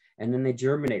mix, and then they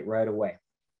germinate right away.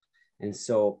 And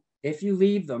so if you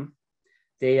leave them,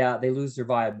 they lose their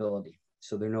viability,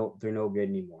 so they're no good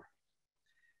anymore.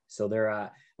 So they're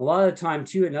a lot of the time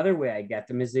too. Another way I get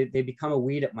them is they become a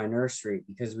weed at my nursery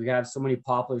because we have so many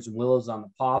poplars and willows on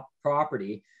the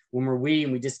property. When we're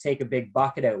weeding, we just take a big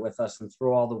bucket out with us and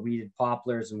throw all the weeded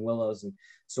poplars and willows and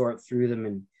sort through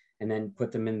them and then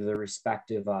put them into their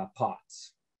respective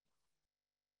pots.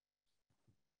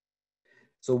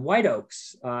 So white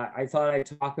oaks, I thought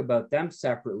I'd talk about them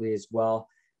separately as well,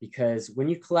 because when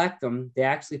you collect them, they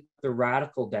actually put the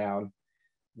radicle down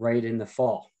right in the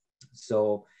fall.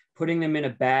 So putting them in a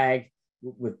bag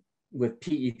with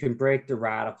peat, you can break the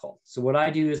radicle. So what I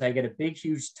do is I get a big,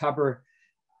 huge tubber,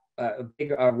 a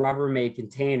big Rubbermaid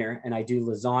container, and I do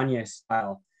lasagna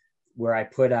style, where I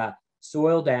put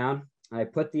soil down. I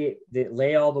put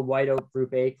lay all the white oak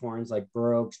group acorns like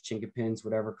bur oaks, chinkapins,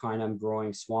 whatever kind I'm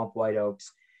growing, swamp white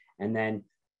oaks. And then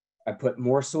I put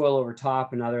more soil over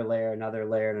top, another layer, and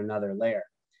another layer.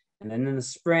 And then in the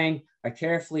spring, I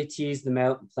carefully tease them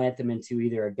out and plant them into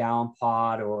either a gallon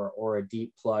pot or a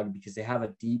deep plug because they have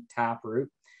a deep tap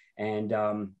root. And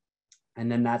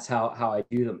then that's how I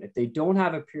do them. If they don't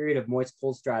have a period of moist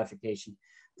cold stratification,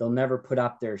 they'll never put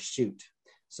up their shoot.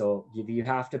 So you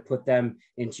have to put them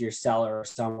into your cellar or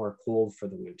somewhere cold for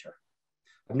the winter.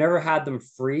 I've never had them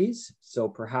freeze, so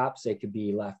perhaps they could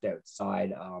be left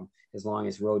outside as long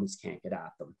as rodents can't get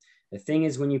at them. The thing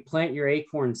is, when you plant your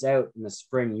acorns out in the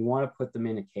spring, you want to put them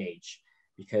in a cage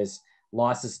because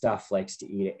lots of stuff likes to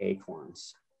eat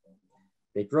acorns.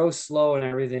 They grow slow and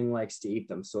everything likes to eat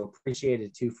them. So appreciate a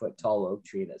 2-foot tall oak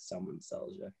tree that someone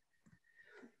sells you.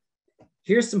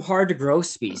 here's some hard to grow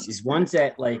species, ones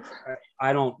that like,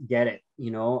 I don't get it.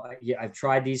 You know, I've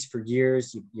tried these for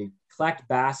years. You collect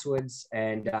basswoods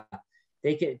and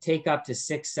they can take up to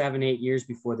 6, 7, 8 years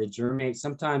before they germinate.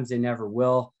 Sometimes they never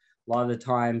will. A lot of the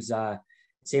times,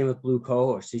 same with blue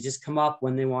cohosh. They just come up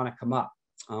when they want to come up.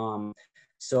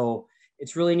 So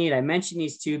it's really neat. I mentioned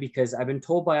these two because I've been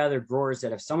told by other growers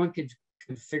that if someone could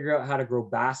figure out how to grow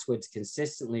basswoods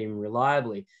consistently and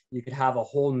reliably, you could have a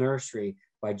whole nursery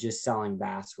by just selling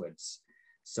basswoods.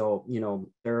 So, you know,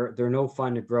 they're no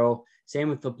fun to grow. Same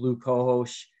with the blue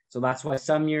cohosh. So that's why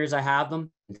some years I have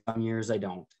them and some years I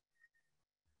don't.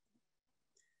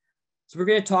 So we're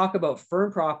going to talk about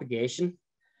fern propagation.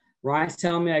 Ryan's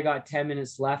telling me I got 10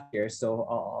 minutes left here, so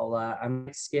I'm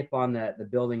going to skip on the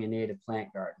building a native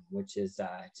plant garden, which is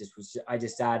I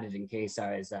just added in case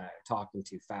I was talking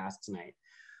too fast tonight.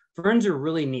 Ferns are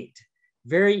really neat,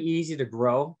 very easy to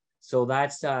grow. So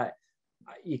that's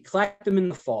you collect them in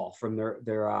the fall from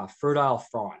their fertile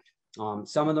frond.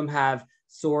 Some of them have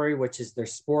sori, which is their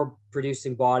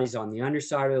spore-producing bodies on the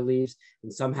underside of the leaves,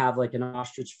 and some have like an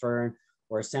ostrich fern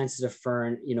or a sensitive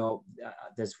fern, you know,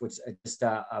 this was just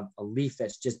a leaf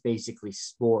that's just basically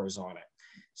spores on it.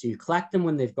 So you collect them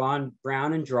when they've gone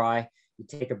brown and dry. You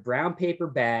take a brown paper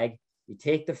bag, you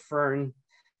take the fern,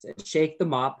 shake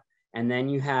them up, and then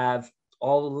you have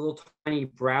all the little tiny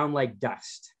brown like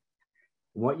dust.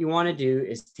 And what you want to do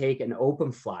is take an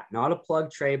open flat, not a plug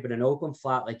tray, but an open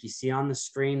flat like you see on the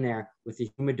screen there with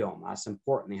the humidome. That's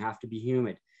important. They have to be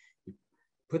humid.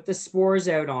 Put the spores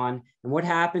out on, and what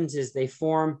happens is they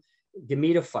form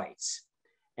gametophytes.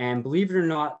 And believe it or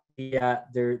not,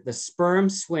 the sperm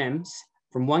swims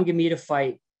from one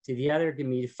gametophyte to the other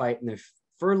gametophyte, and the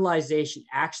fertilization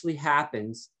actually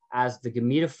happens as the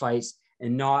gametophytes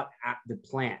and not at the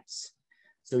plants.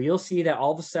 So you'll see that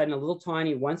all of a sudden, a little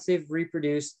tiny, once they've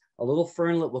reproduced, a little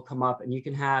fernlet will come up, and you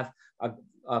can have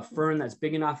a fern that's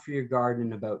big enough for your garden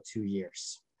in about 2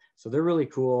 years. So they're really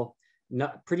cool.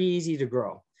 Pretty easy to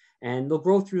grow, and they'll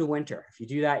grow through the winter. If you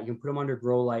do that, you can put them under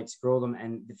grow lights, grow them,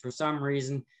 and for some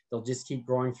reason, they'll just keep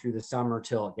growing through the summer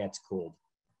till it gets cold.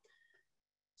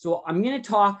 So I'm going to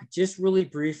talk just really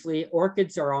briefly.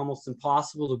 Orchids are almost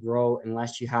impossible to grow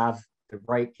unless you have the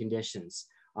right conditions.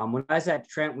 When I was at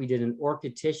Trent, we did an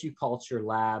orchid tissue culture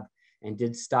lab and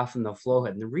did stuff in the flow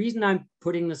hood. And the reason I'm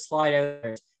putting the slide out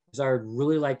there is I would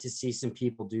really like to see some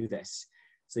people do this.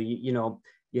 So, you know,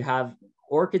 you have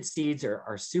orchid seeds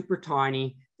are super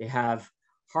tiny. They have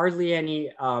hardly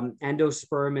any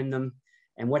endosperm in them.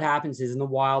 And what happens is in the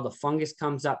wild, the fungus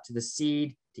comes up to the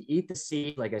seed to eat the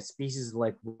seed, like a species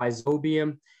like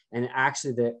rhizobium. And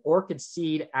actually the orchid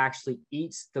seed actually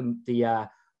eats the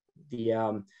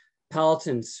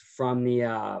pelletins from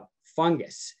the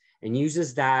fungus and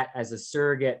uses that as a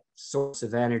surrogate source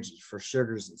of energy for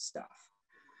sugars and stuff.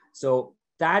 So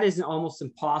that is almost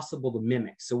impossible to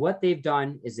mimic. So what they've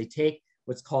done is they take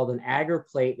what's called an agar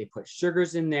plate. They put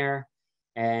sugars in there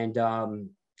and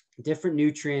different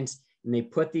nutrients, and they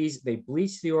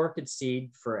bleach the orchid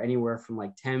seed for anywhere from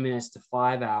like 10 minutes to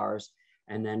 5 hours,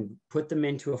 and then put them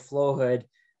into a flow hood.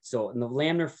 So in the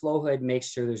laminar flow hood makes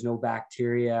sure there's no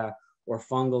bacteria or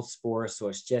fungal spores. So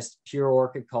it's just pure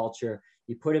orchid culture.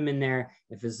 You put them in there.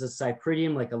 If it's a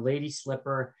cypridium, like a lady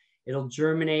slipper, it'll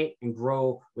germinate and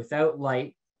grow without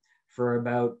light for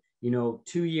about,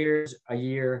 2 years, a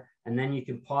year, and then you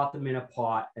can pot them in a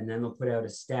pot, and then they'll put out a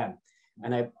stem.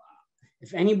 And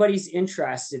if anybody's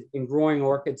interested in growing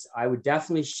orchids, I would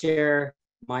definitely share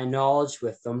my knowledge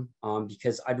with them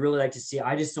because I'd really like to see,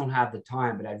 I just don't have the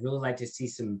time, but I'd really like to see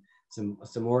some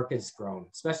orchids grown,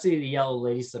 especially the yellow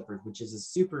lady slippers, which is a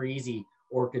super easy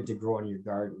orchid to grow in your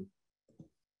garden.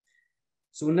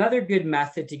 So another good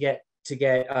method to get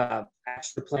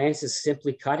extra plants is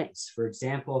simply cuttings. For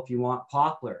example, if you want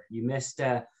poplar, you missed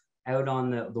out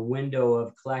on the window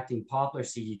of collecting poplar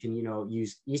seed, you can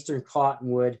use eastern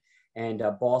cottonwood and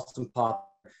balsam poplar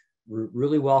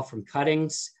really well from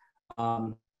cuttings.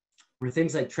 Where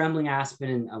things like trembling aspen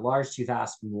and a large tooth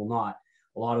aspen will not.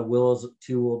 A lot of willows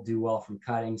too will do well from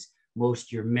cuttings. Most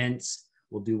of your mints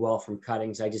will do well from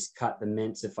cuttings. I just cut the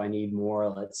mints if I need more,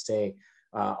 let's say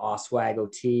Oswego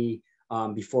tea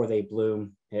before they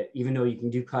bloom, even though you can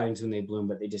do cuttings when they bloom,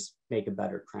 but they just make a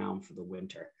better crown for the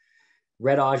winter.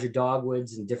 Red osier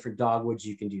dogwoods and different dogwoods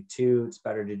you can do too. It's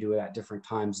better to do it at different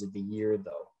times of the year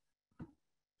though.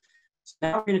 So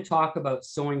now we're going to talk about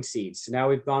sowing seeds. So now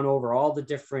we've gone over all the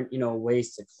different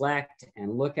ways to collect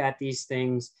and look at these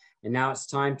things. And now it's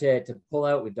time to pull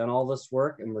out. We've done all this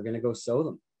work and we're going to go sow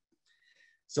them.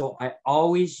 So I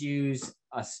always use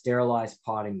a sterilized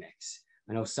potting mix.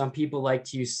 I know some people like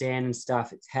to use sand and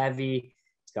stuff. It's heavy,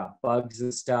 It's got bugs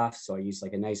and stuff. So I use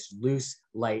like a nice loose,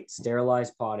 light,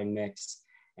 sterilized potting mix.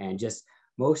 And just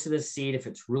most of the seed, if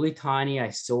it's really tiny,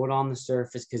 I sow it on the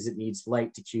surface because it needs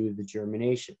light to cue the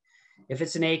germination. If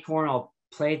it's an acorn, I'll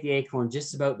plant the acorn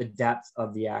just about the depth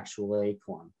of the actual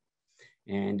acorn.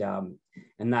 And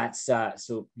that's,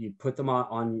 so you put them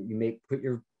on put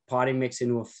your potting mix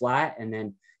into a flat, and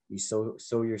then you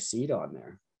sow your seed on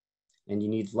there, and you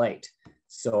need light.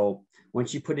 So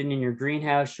once you put it in your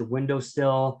greenhouse, your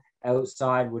windowsill,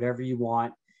 outside, whatever you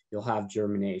want, you'll have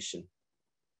germination.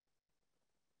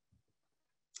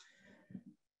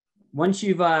 Once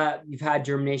you've had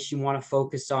germination, you want to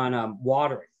focus on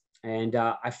watering. And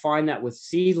I find that with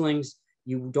seedlings,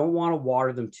 you don't want to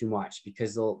water them too much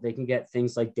because they can get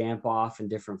things like damp off and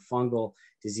different fungal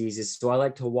diseases. So I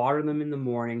like to water them in the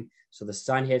morning so the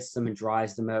sun hits them and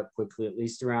dries them out quickly, at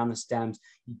least around the stems.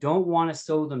 You don't want to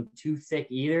sow them too thick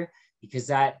either, because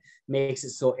that makes it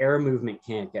so air movement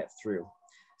can't get through.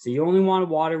 So you only want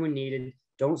to water when needed.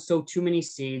 Don't sow too many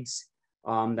seeds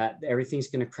that everything's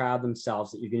going to crowd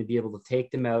themselves, that you're going to be able to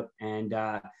take them out and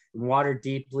water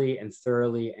deeply and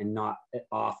thoroughly and not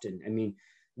often. I mean,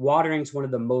 watering is one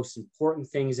of the most important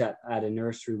things at a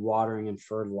nursery, watering and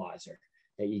fertilizer,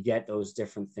 that you get those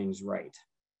different things right.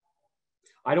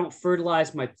 I don't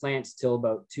fertilize my plants till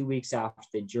about 2 weeks after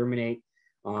they germinate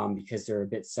because they're a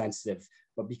bit sensitive.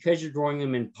 But because you're growing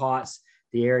them in pots,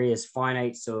 the area is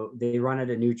finite, so they run out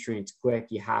of nutrients quick.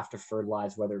 You have to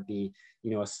fertilize, whether it be,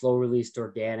 a slow released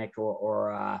organic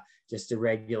or just a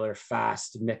regular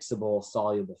fast mixable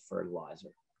soluble fertilizer.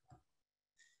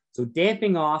 So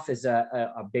damping off is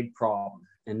a big problem,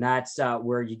 and that's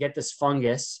where you get this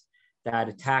fungus that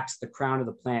attacks the crown of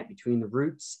the plant between the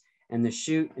roots and the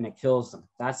shoot, and it kills them.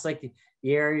 That's like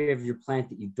the area of your plant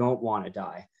that you don't want to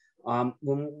die.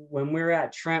 When we were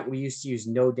at Trent, we used to use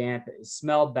no damp. It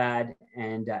smelled bad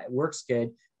and it works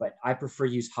good, but I prefer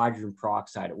to use hydrogen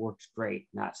peroxide. It works great.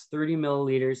 And that's 30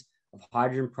 milliliters of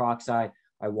hydrogen peroxide.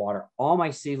 I water all my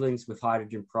seedlings with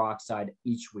hydrogen peroxide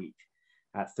each week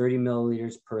at 30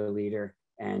 milliliters per liter,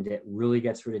 and it really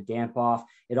gets rid of damp off.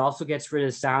 It also gets rid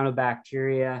of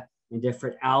cyanobacteria and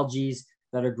different algae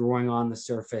that are growing on the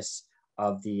surface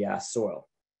of the soil.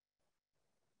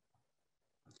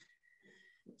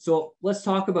 So let's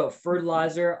talk about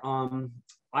fertilizer.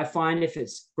 I find if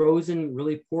it's grows in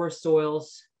really poor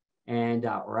soils and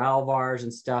or alvars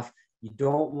and stuff, you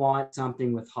don't want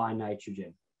something with high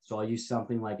nitrogen. So I'll use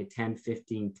something like a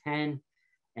 10-15-10,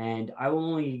 and I will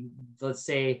only, let's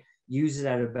say, use it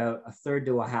at about a third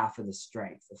to a half of the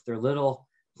strength. If they're little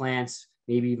plants,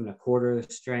 maybe even a quarter of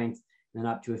the strength, and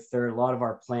up to a third. A lot of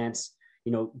our plants,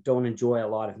 don't enjoy a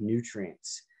lot of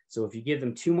nutrients. So if you give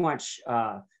them too much,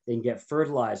 they can get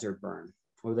fertilizer burn,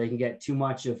 or they can get too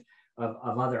much of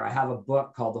other. I have a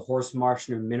book called The Horst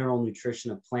Marshner Mineral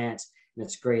Nutrition of Plants, and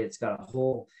it's great. It's got a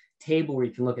whole table where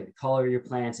you can look at the color of your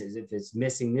plants. As if it's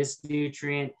missing this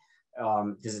nutrient,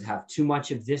 does it have too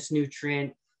much of this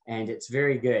nutrient? And it's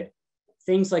very good.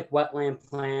 Things like wetland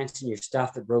plants and your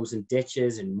stuff that grows in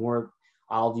ditches and more,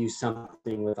 I'll use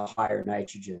something with a higher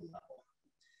nitrogen level.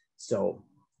 So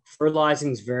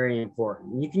fertilizing is very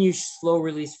important. You can use slow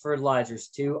release fertilizers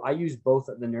too. I use both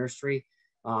at the nursery.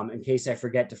 In case I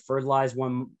forget to fertilize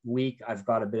one week, I've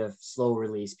got a bit of slow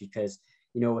release because,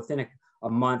 within a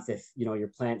month, if, your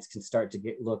plants can start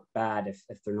to look bad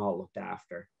if they're not looked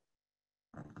after.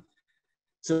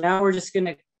 So now we're just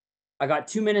I got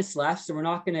 2 minutes left, so we're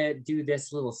not gonna do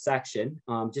this little section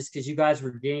just because you guys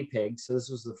were guinea pigs. So this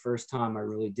was the first time I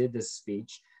really did this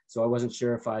speech. So I wasn't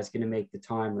sure if I was gonna make the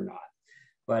time or not.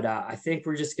 But I think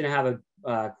we're just going to have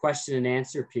a question and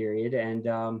answer period. And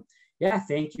yeah,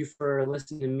 thank you for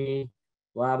listening to me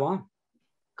blab on.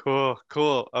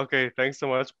 Cool. Okay, thanks so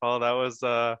much, Paul. That was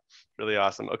really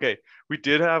awesome. Okay, we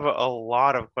did have a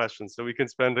lot of questions, so we can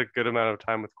spend a good amount of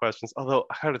time with questions. Although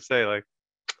I gotta say,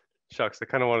 shucks, I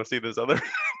kind of want to see those other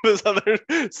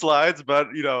slides, but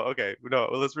okay, no,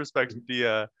 let's respect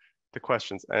the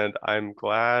questions. And I'm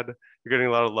glad you're getting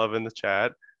a lot of love in the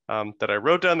chat. That I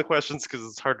wrote down the questions because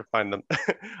it's hard to find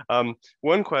them.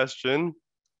 One question,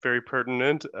 very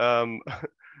pertinent,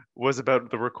 was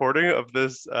about the recording of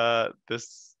this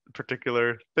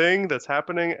particular thing that's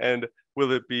happening, and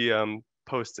will it be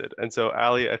posted? And so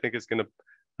Ali, I think, is going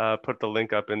to put the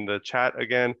link up in the chat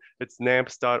again. It's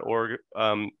namps.org,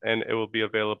 and it will be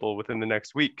available within the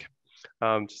next week,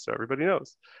 just so everybody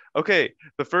knows. Okay,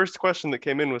 the first question that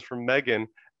came in was from Megan,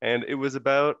 and it was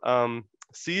about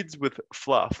seeds with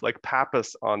fluff, like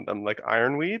pappus on them, like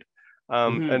ironweed,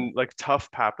 and like tough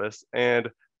pappus. And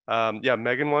yeah,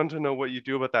 Megan wanted to know what you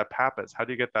do about that pappus. How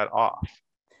do you get that off?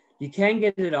 You can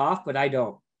get it off, but I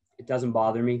don't. It doesn't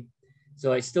bother me.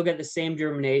 So I still get the same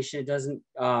germination. It doesn't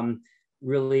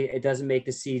it doesn't make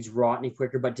the seeds rot any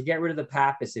quicker. But to get rid of the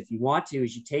pappus, if you want to,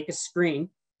 is you take a screen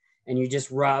and you just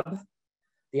rub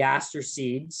the aster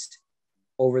seeds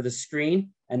over the screen,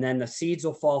 and then the seeds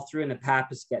will fall through and the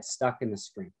pappus gets stuck in the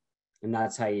screen. And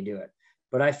that's how you do it.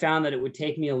 But I found that it would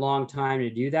take me a long time to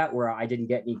do that where I didn't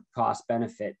get any cost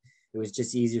benefit. It was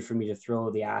just easier for me to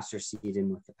throw the aster seed in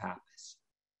with the pappus.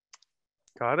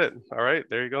 Got it. All right,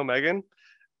 there you go, Megan.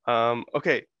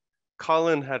 Okay,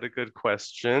 Colin had a good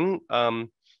question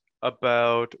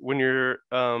about when you're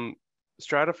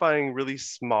stratifying really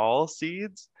small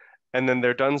seeds and then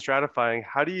they're done stratifying,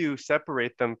 how do you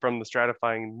separate them from the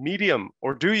stratifying medium,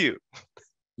 or do you?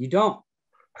 You don't.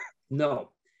 No.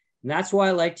 And that's why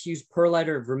I like to use perlite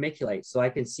or vermiculite so I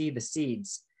can see the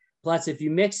seeds. Plus, if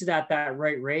you mix it at that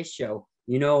right ratio,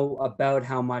 you know about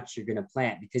how much you're going to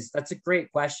plant, because that's a great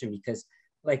question, because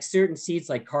like certain seeds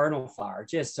like cardinal flower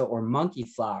or monkey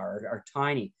flower are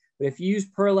tiny. But if you use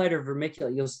perlite or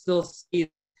vermiculite, you'll still see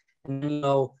and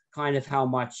know kind of how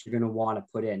much you're going to want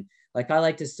to put in. Like I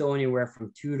like to sow anywhere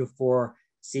from 2 to 4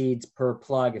 seeds per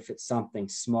plug if it's something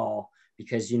small,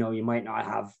 because, you know, you might not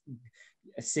have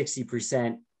a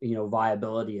 60%, you know,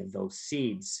 viability of those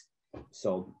seeds.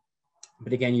 So,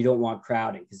 but again, you don't want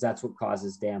crowding because that's what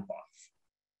causes damp off.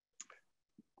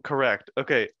 Correct.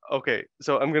 Okay.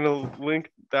 So I'm going to link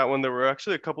that one. There were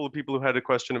actually a couple of people who had a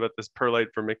question about this perlite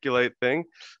vermiculite thing.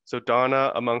 So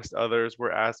Donna, amongst others,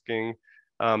 were asking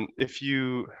if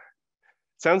you,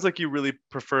 sounds like you really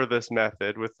prefer this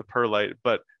method with the perlite,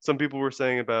 but some people were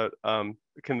saying about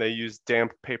can they use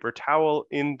damp paper towel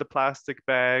in the plastic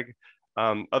bag?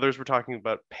 Others were talking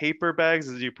about paper bags.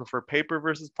 Do you prefer paper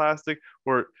versus plastic?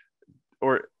 Or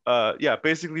yeah,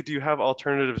 basically, do you have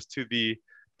alternatives to the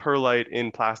perlite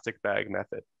in plastic bag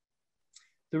method?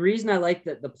 The reason I like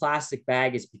the plastic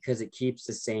bag is because it keeps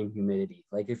the same humidity.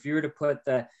 Like if you were to put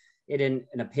it in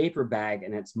a paper bag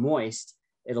and it's moist,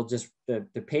 it'll just, the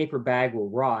paper bag will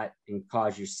rot and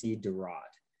cause your seed to rot.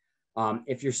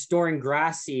 If you're storing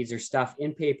grass seeds or stuff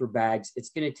in paper bags,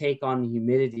 it's going to take on the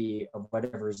humidity of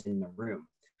whatever's in the room.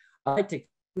 I like to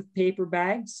with paper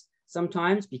bags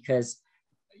sometimes because,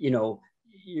 you know,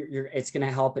 it's going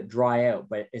to help it dry out.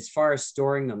 But as far as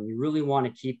storing them, you really want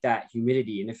to keep that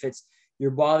humidity. And if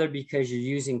you're bothered because you're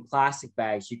using plastic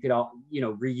bags, you could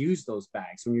reuse those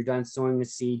bags. When you're done sowing the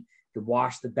seed, you could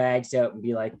wash the bags out and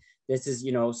be like, this is,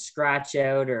 scratch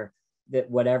out or that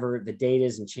whatever the date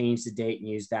is and change the date and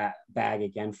use that bag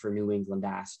again for New England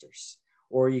asters.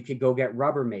 Or you could go get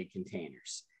Rubbermaid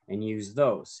containers and use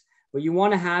those. But you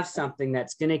want to have something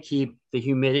that's going to keep the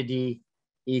humidity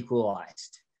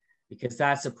equalized, because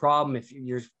that's a problem if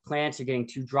your plants are getting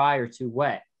too dry or too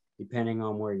wet, depending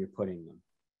on where you're putting them.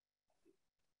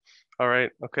 All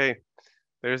right. Okay.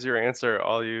 There's your answer,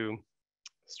 all you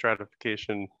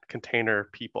stratification container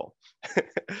people.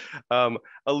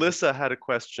 Alyssa had a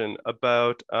question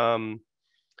about,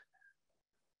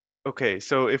 okay,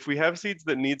 so if we have seeds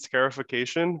that need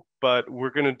scarification, but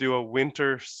we're going to do a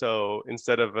winter sow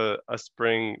instead of a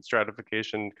spring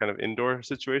stratification kind of indoor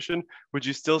situation, would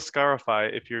you still scarify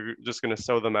if you're just going to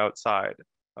sow them outside,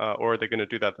 or are they going to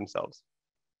do that themselves?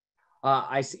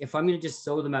 If I'm going to just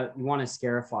sow them out, you want to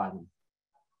scarify them.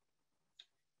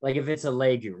 Like if it's a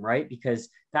legume, right? Because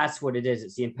that's what it is.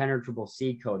 It's the impenetrable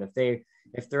seed coat.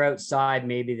 If they're outside,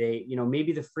 maybe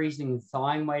maybe the freezing and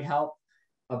thawing might help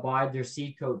abide their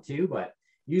seed coat too. But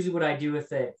usually what I do with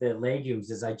the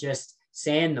legumes is I just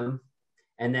sand them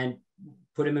and then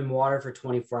put them in water for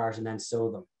 24 hours and then sow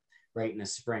them right in the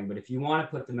spring. But if you want to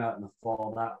put them out in the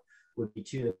fall, that would be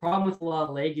too. The problem with a lot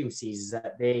of legume seeds is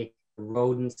that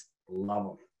rodents love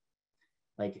them.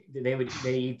 Like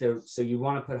they eat so you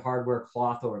want to put hardware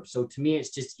cloth over them. So to me,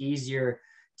 it's just easier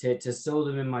to sow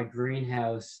them in my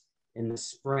greenhouse in the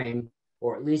spring,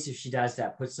 or at least if she does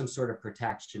that, put some sort of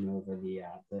protection over the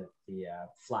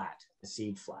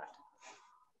seed flat.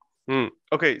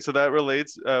 Okay, so that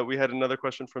relates. We had another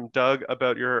question from Doug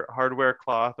about your hardware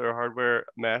cloth or hardware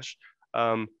mesh.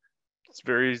 It's a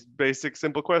very basic,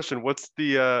 simple question. What's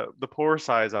the pore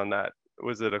size on that?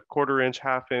 Was it a 1/4 inch,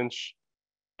 1/2 inch?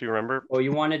 Do you remember? Well,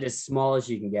 you want it as small as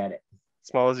you can get it.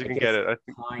 Small as you can get it. I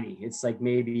think tiny. It's like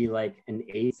maybe like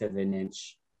 1/8 of an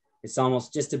inch. It's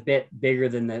almost just a bit bigger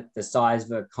than the size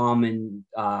of a common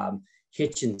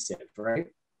kitchen sieve, right?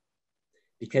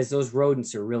 Because those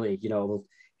rodents are really,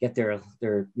 get their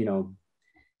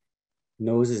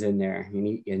noses in there and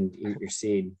eat your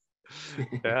seed.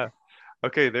 Yeah.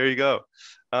 Okay, there you go.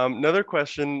 Another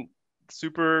question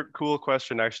super cool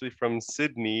question actually from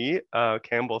Sydney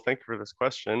Campbell. Thank you for this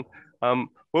question. What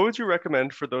would you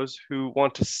recommend for those who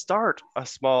want to start a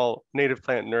small native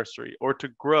plant nursery or to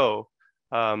grow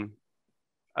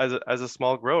as a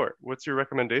small grower? What's your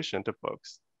recommendation to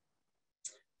folks?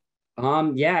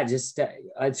 Yeah, just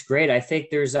it's great. I think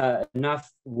there's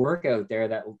enough work out there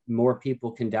that more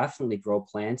people can definitely grow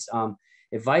plants.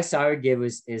 Advice I would give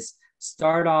is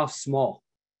start off small.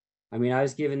 I mean, I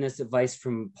was given this advice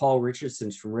from Paul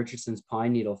Richardson's from Richardson's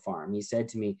Pine Needle Farm. He said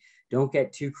to me, "Don't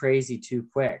get too crazy too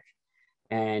quick."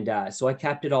 And so I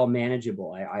kept it all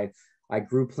manageable. I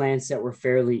grew plants that were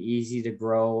fairly easy to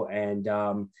grow, and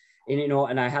you know,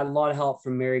 and I had a lot of help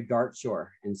from Mary Gartshore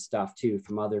and stuff too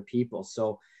from other people.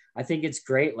 So I think it's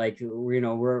great. Like, you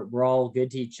know, we're all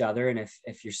good to each other, and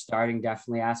if you're starting,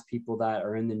 definitely ask people that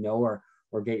are in the know,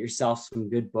 or get yourself some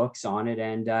good books on it.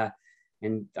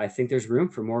 And I think there's room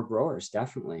for more growers.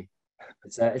 Definitely,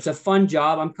 it's a fun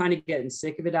job. I'm kind of getting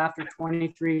sick of it after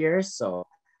 23 years, so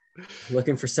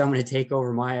looking for someone to take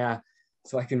over my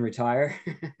so I can retire.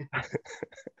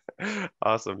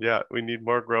 Awesome. Yeah, we need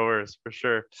more growers for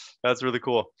sure. That's really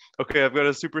cool. Okay, I've got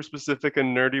a super specific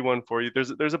and nerdy one for you.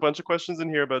 There's a bunch of questions in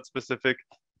here about specific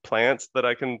plants that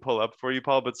I can pull up for you,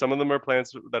 Paul, but some of them are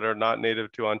plants that are not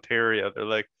native to Ontario. They're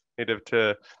like native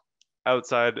to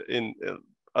outside in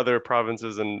other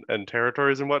provinces and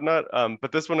territories and whatnot.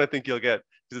 But this one I think you'll get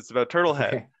because it's about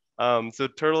turtlehead. Okay. So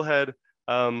turtlehead,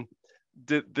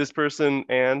 this person,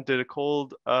 Anne, did a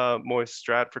cold, moist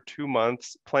strat for 2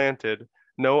 months, planted,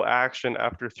 no action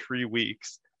after 3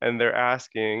 weeks. And they're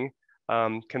asking,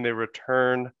 can they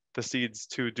return the seeds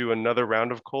to do another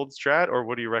round of cold strat, or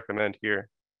what do you recommend here?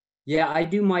 Yeah, I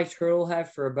do my turtlehead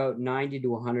for about 90 to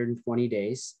 120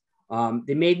 days.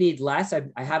 They may need less.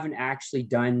 I haven't actually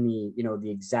done the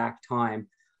exact time.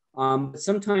 But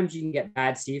sometimes you can get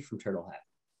bad seed from turtlehead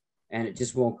and it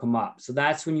just won't come up. So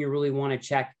that's when you really want to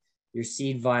check your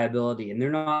seed viability. And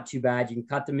they're not too bad. You can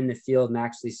cut them in the field and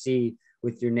actually see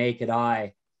with your naked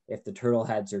eye if the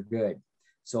turtleheads are good.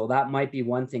 So that might be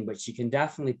one thing, but you can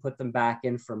definitely put them back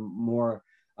in for more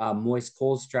moist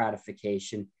cold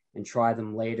stratification and try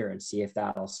them later and see if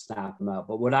that'll snap them out.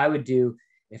 But what I would do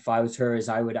if I was her is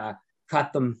I would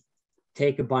cut them,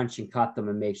 take a bunch and cut them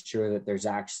and make sure that there's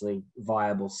actually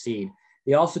viable seed.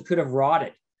 They also could have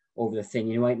rotted over the thing.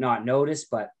 You might not notice,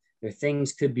 but their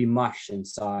things could be mush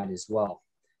inside as well.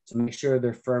 So make sure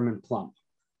they're firm and plump.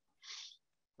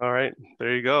 All right,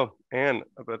 there you go. Anne,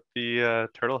 about the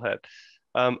turtlehead.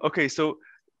 Okay, so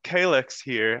Kalex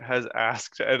here has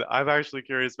asked, and I'm actually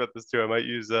curious about this too. I might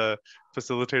use a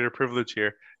facilitator privilege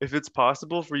here. If it's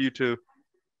possible for you to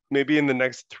maybe in the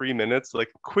next 3 minutes,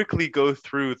 like quickly go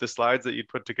through the slides that you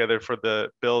put together for the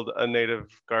build a native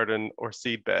garden or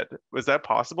seed bed. Was that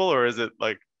possible, or is it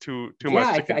like too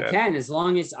much to condense? I can, as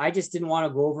long as I just didn't want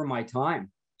to go over my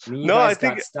time. I mean, you No, guys I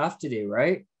think got stuff to do,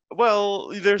 right? well,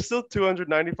 there's still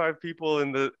 295 people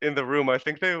in the room. I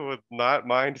think they would not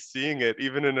mind seeing it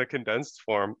even in a condensed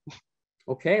form.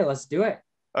 Okay, let's do it.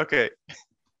 Okay.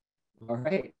 All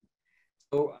right.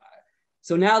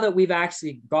 So now that we've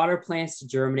actually got our plants to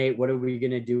germinate, what are we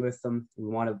going to do with them? We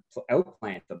want to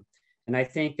outplant them. And I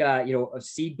think, a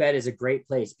seed bed is a great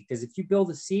place because if you build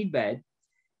a seed bed,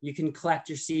 you can collect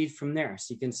your seed from there.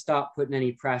 So you can stop putting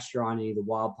any pressure on any of the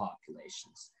wild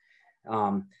populations.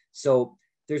 So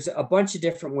there's a bunch of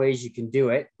different ways you can do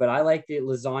it, but I like the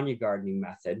lasagna gardening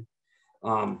method,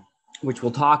 which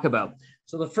we'll talk about.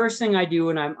 So the first thing I do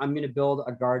when I'm going to build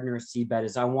a garden or a seed bed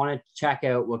is I want to check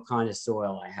out what kind of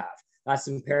soil I have. That's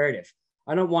imperative.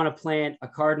 I don't want to plant a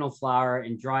cardinal flower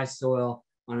in dry soil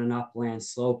on an upland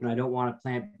slope, and I don't want to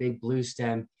plant big blue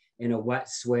stem in a wet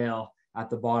swale at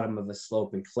the bottom of a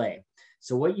slope and clay.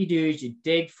 So what you do is you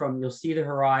dig from, you'll see the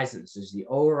horizons. There's the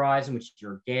O horizon, which is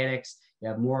your organics. You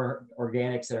have more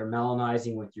organics that are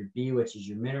melanizing with your B, which is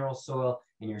your mineral soil,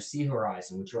 and your C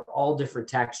horizon, which are all different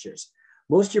textures.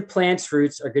 Most of your plant's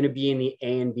roots are going to be in the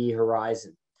A and B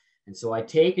horizon. And so I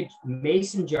take a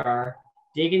mason jar,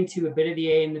 dig into a bit of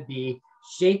the A and the B,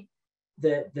 shake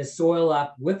the soil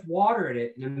up with water in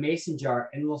it in a mason jar,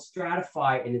 and we'll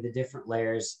stratify into the different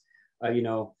layers,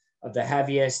 of the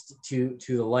heaviest to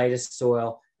the lightest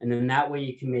soil. And then that way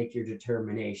you can make your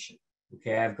determination.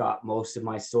 Okay, I've got most of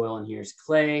my soil in here is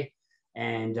clay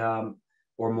and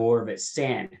or more of it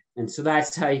sand. And so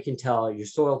that's how you can tell your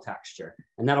soil texture.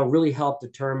 And that'll really help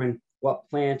determine what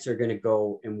plants are going to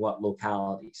go in what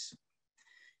localities.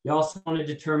 You also want to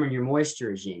determine your moisture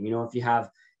regime. If you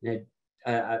have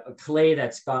a clay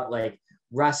that's got like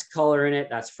rust color in it,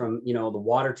 that's from, the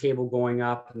water table going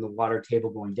up and the water table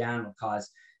going down will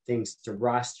cause things to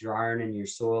rust, your iron in your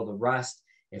soil to rust.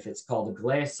 If it's called a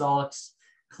glaciolix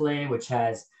clay, which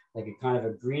has like a kind of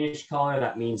a greenish color,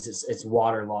 that means it's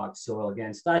waterlogged soil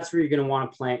again. So that's where you're going to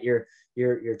want to plant your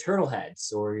turtle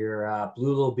heads or your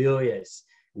blue lobelias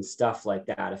and stuff like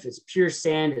that. If it's pure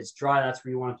sand, it's dry, that's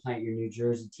where you want to plant your New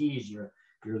Jersey teas, your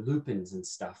lupins and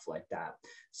stuff like that.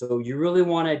 So you really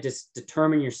want to just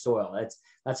determine your soil.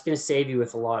 That's going to save you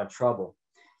with a lot of trouble.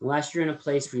 Unless you're in a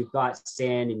place where you've got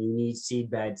sand and you need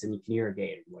seed beds and you can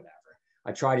irrigate it, whatever.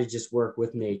 I try to just work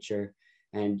with nature,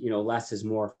 and less is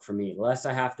more for me. The less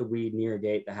I have to weed and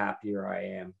irrigate, the happier I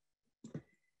am.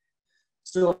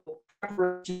 So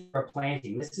preparation for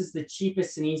planting. This is the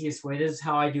cheapest and easiest way. This is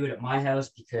how I do it at my house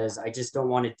because I just don't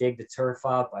want to dig the turf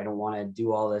up. I don't want to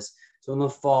do all this. So in the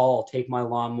fall, I'll take my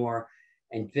lawnmower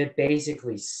and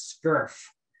basically scurf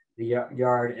the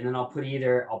yard, and then I'll put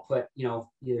either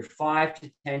 5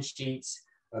 to 10 sheets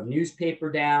of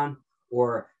newspaper down,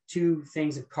 or 2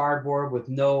 things of cardboard with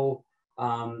no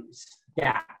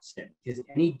gaps in, because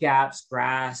any gaps,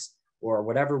 grass or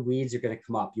whatever weeds are going to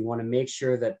come up, you want to make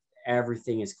sure that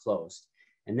everything is closed.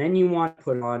 And then you want to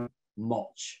put on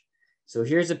mulch. So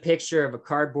here's a picture of a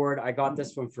cardboard. I got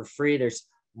this one for free. There's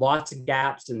lots of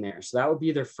gaps in there. So that would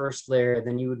be their first layer.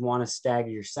 Then you would want to stagger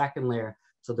your second layer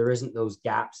so there isn't those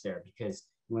gaps there, because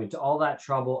you went to all that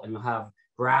trouble and you'll have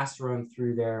grass run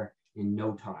through there in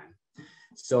no time.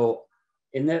 So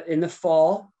in the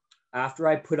fall, after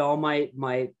I put all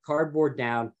my cardboard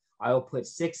down, I will put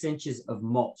 6 inches of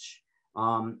mulch.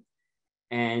 That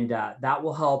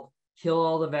will help kill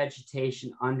all the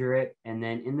vegetation under it. And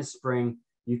then in the spring,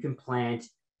 you can plant,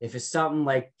 if it's something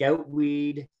like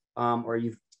goutweed, or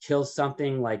you've killed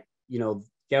something like,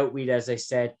 goutweed, as I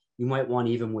said, you might want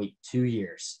to even wait 2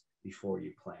 years before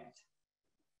you plant.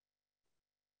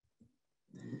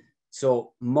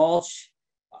 So mulch,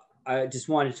 I just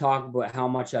want to talk about how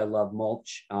much I love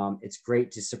mulch. It's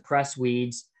great to suppress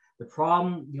weeds. The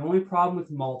only problem with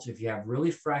mulch, if you have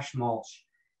really fresh mulch,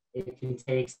 it can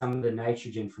take some of the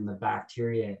nitrogen from the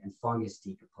bacteria and fungus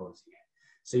decomposing it.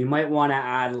 So you might want to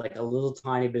add like a little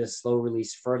tiny bit of slow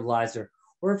release fertilizer,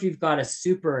 or if you've got a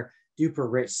super duper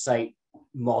rich site,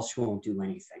 mulch won't do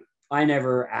anything. I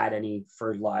never add any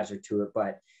fertilizer to it,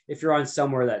 but if you're on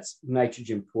somewhere that's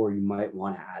nitrogen poor, you might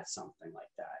want to add something like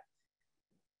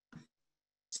that.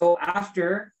 So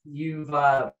after you've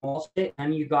mulched it,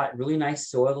 and you got really nice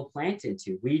soil to plant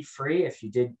into, weed free if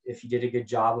you did a good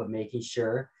job of making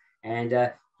sure. And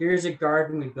here's a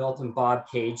garden we built in Bob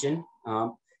Cajun.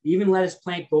 Even let us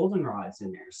plant goldenrods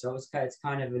in there, so it's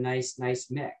kind of a nice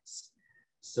mix.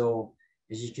 So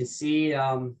as you can see,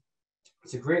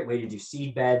 it's a great way to do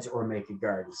seed beds or make a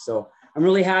garden. So I'm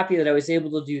really happy that I was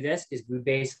able to do this, because we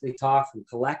basically talked from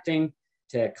collecting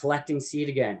to collecting seed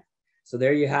again. So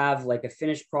there you have like a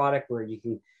finished product where you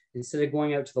can, instead of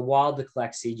going out to the wild to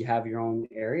collect seed, you have your own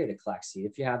area to collect seed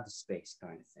if you have the space,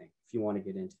 kind of thing, if you want to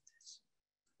get into this.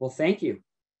 Well, thank you.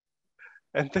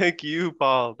 And thank you,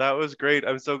 Paul. That was great.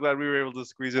 I'm so glad we were able to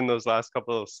squeeze in those last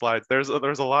couple of slides. There's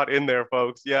a lot in there,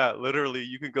 folks. Yeah, literally,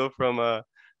 you could go from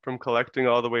collecting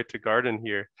all the way to garden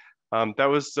here. That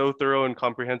was so thorough and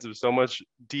comprehensive, so much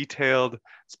detailed,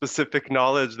 specific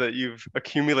knowledge that you've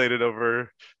accumulated over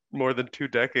more than 2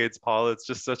 decades, Paul. It's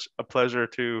just such a pleasure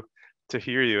to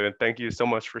hear you, and thank you so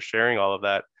much for sharing all of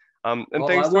that. And well,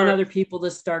 thanks I want other people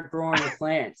to start growing the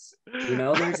plants.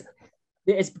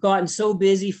 It's gotten so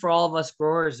busy for all of us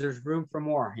growers. There's room for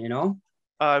more,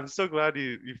 I'm so glad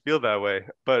you feel that way.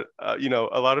 But, a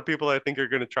lot of people I think are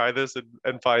going to try this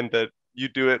and find that you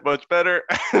do it much better.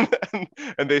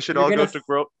 and they should all go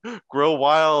to grow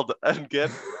wild and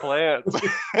get plants.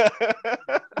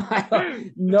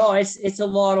 No, it's a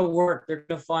lot of work. They're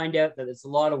going to find out that it's a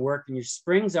lot of work, and your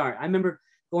springs aren't. I remember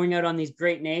going out on these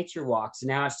great nature walks, and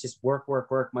now it's just work.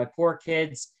 My poor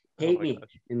kids hate me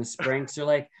in the spring. So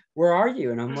they're like, where are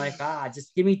you? And I'm like,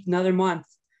 just give me another month.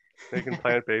 They can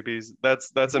plant babies.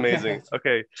 That's amazing.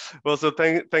 Okay. Well, so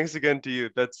thanks again to you.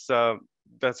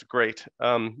 That's great.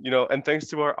 And thanks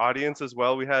to our audience as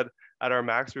well. We had at our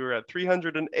max, we were at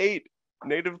 308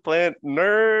 native plant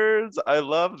nerds. I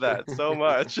love that so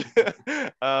much.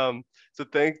 So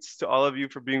thanks to all of you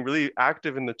for being really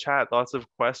active in the chat. Lots of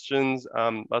questions,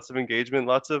 lots of engagement,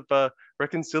 lots of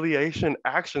reconciliation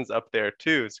actions up there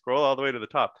too. Scroll all the way to the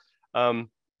top.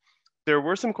 There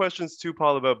were some questions too,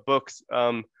 Paul, about books.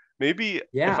 Maybe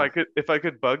if I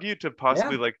could bug you to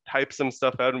possibly like type some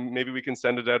stuff out, and maybe we can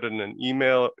send it out in an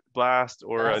email blast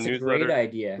or a newsletter. Great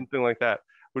idea. Something like that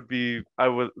would be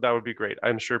great.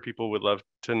 I'm sure people would love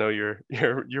to know your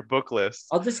book list.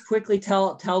 I'll just quickly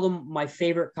tell them my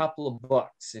favorite couple of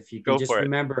books. If you can just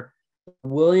remember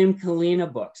William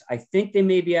Kalina books. I think they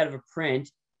may be out of a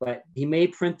print, but he may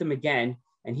print them again.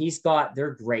 and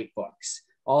they're great books.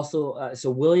 Also, so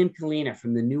William Kalina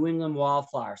from the New England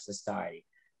Wildflower Society,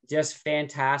 just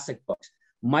fantastic books.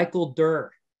 Michael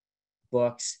Durr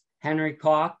books, Henry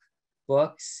Koch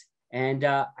books, and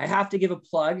I have to give a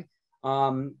plug.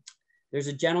 There's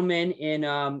a gentleman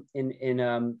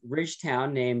in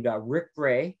Ridgetown named Rick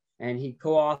Gray, and he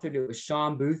co-authored it with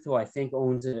Sean Booth, who I think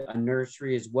owns a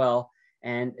nursery as well.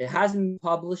 And it hasn't been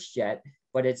published yet,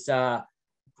 but it's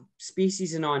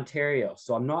Species in Ontario.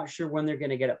 So I'm not sure when they're going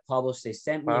to get it published. They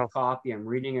sent me a copy. I'm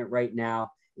reading it right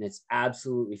now, and it's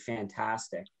absolutely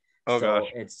fantastic. Oh, so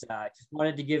gosh. it's just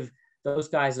wanted to give those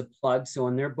guys a plug. So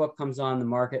when their book comes on the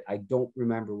market, I don't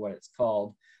remember what it's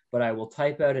called, but I will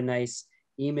type out a nice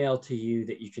email to you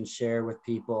that you can share with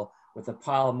people with a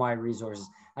pile of my resources.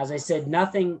 As I said,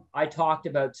 nothing I talked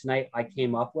about tonight I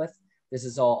came up with. This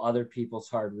is all other people's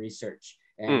hard research,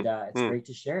 and it's great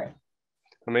to share it.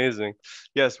 Amazing.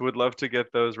 Yes, would love to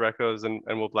get those recos, and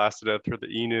we'll blast it out through the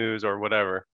e-news or whatever.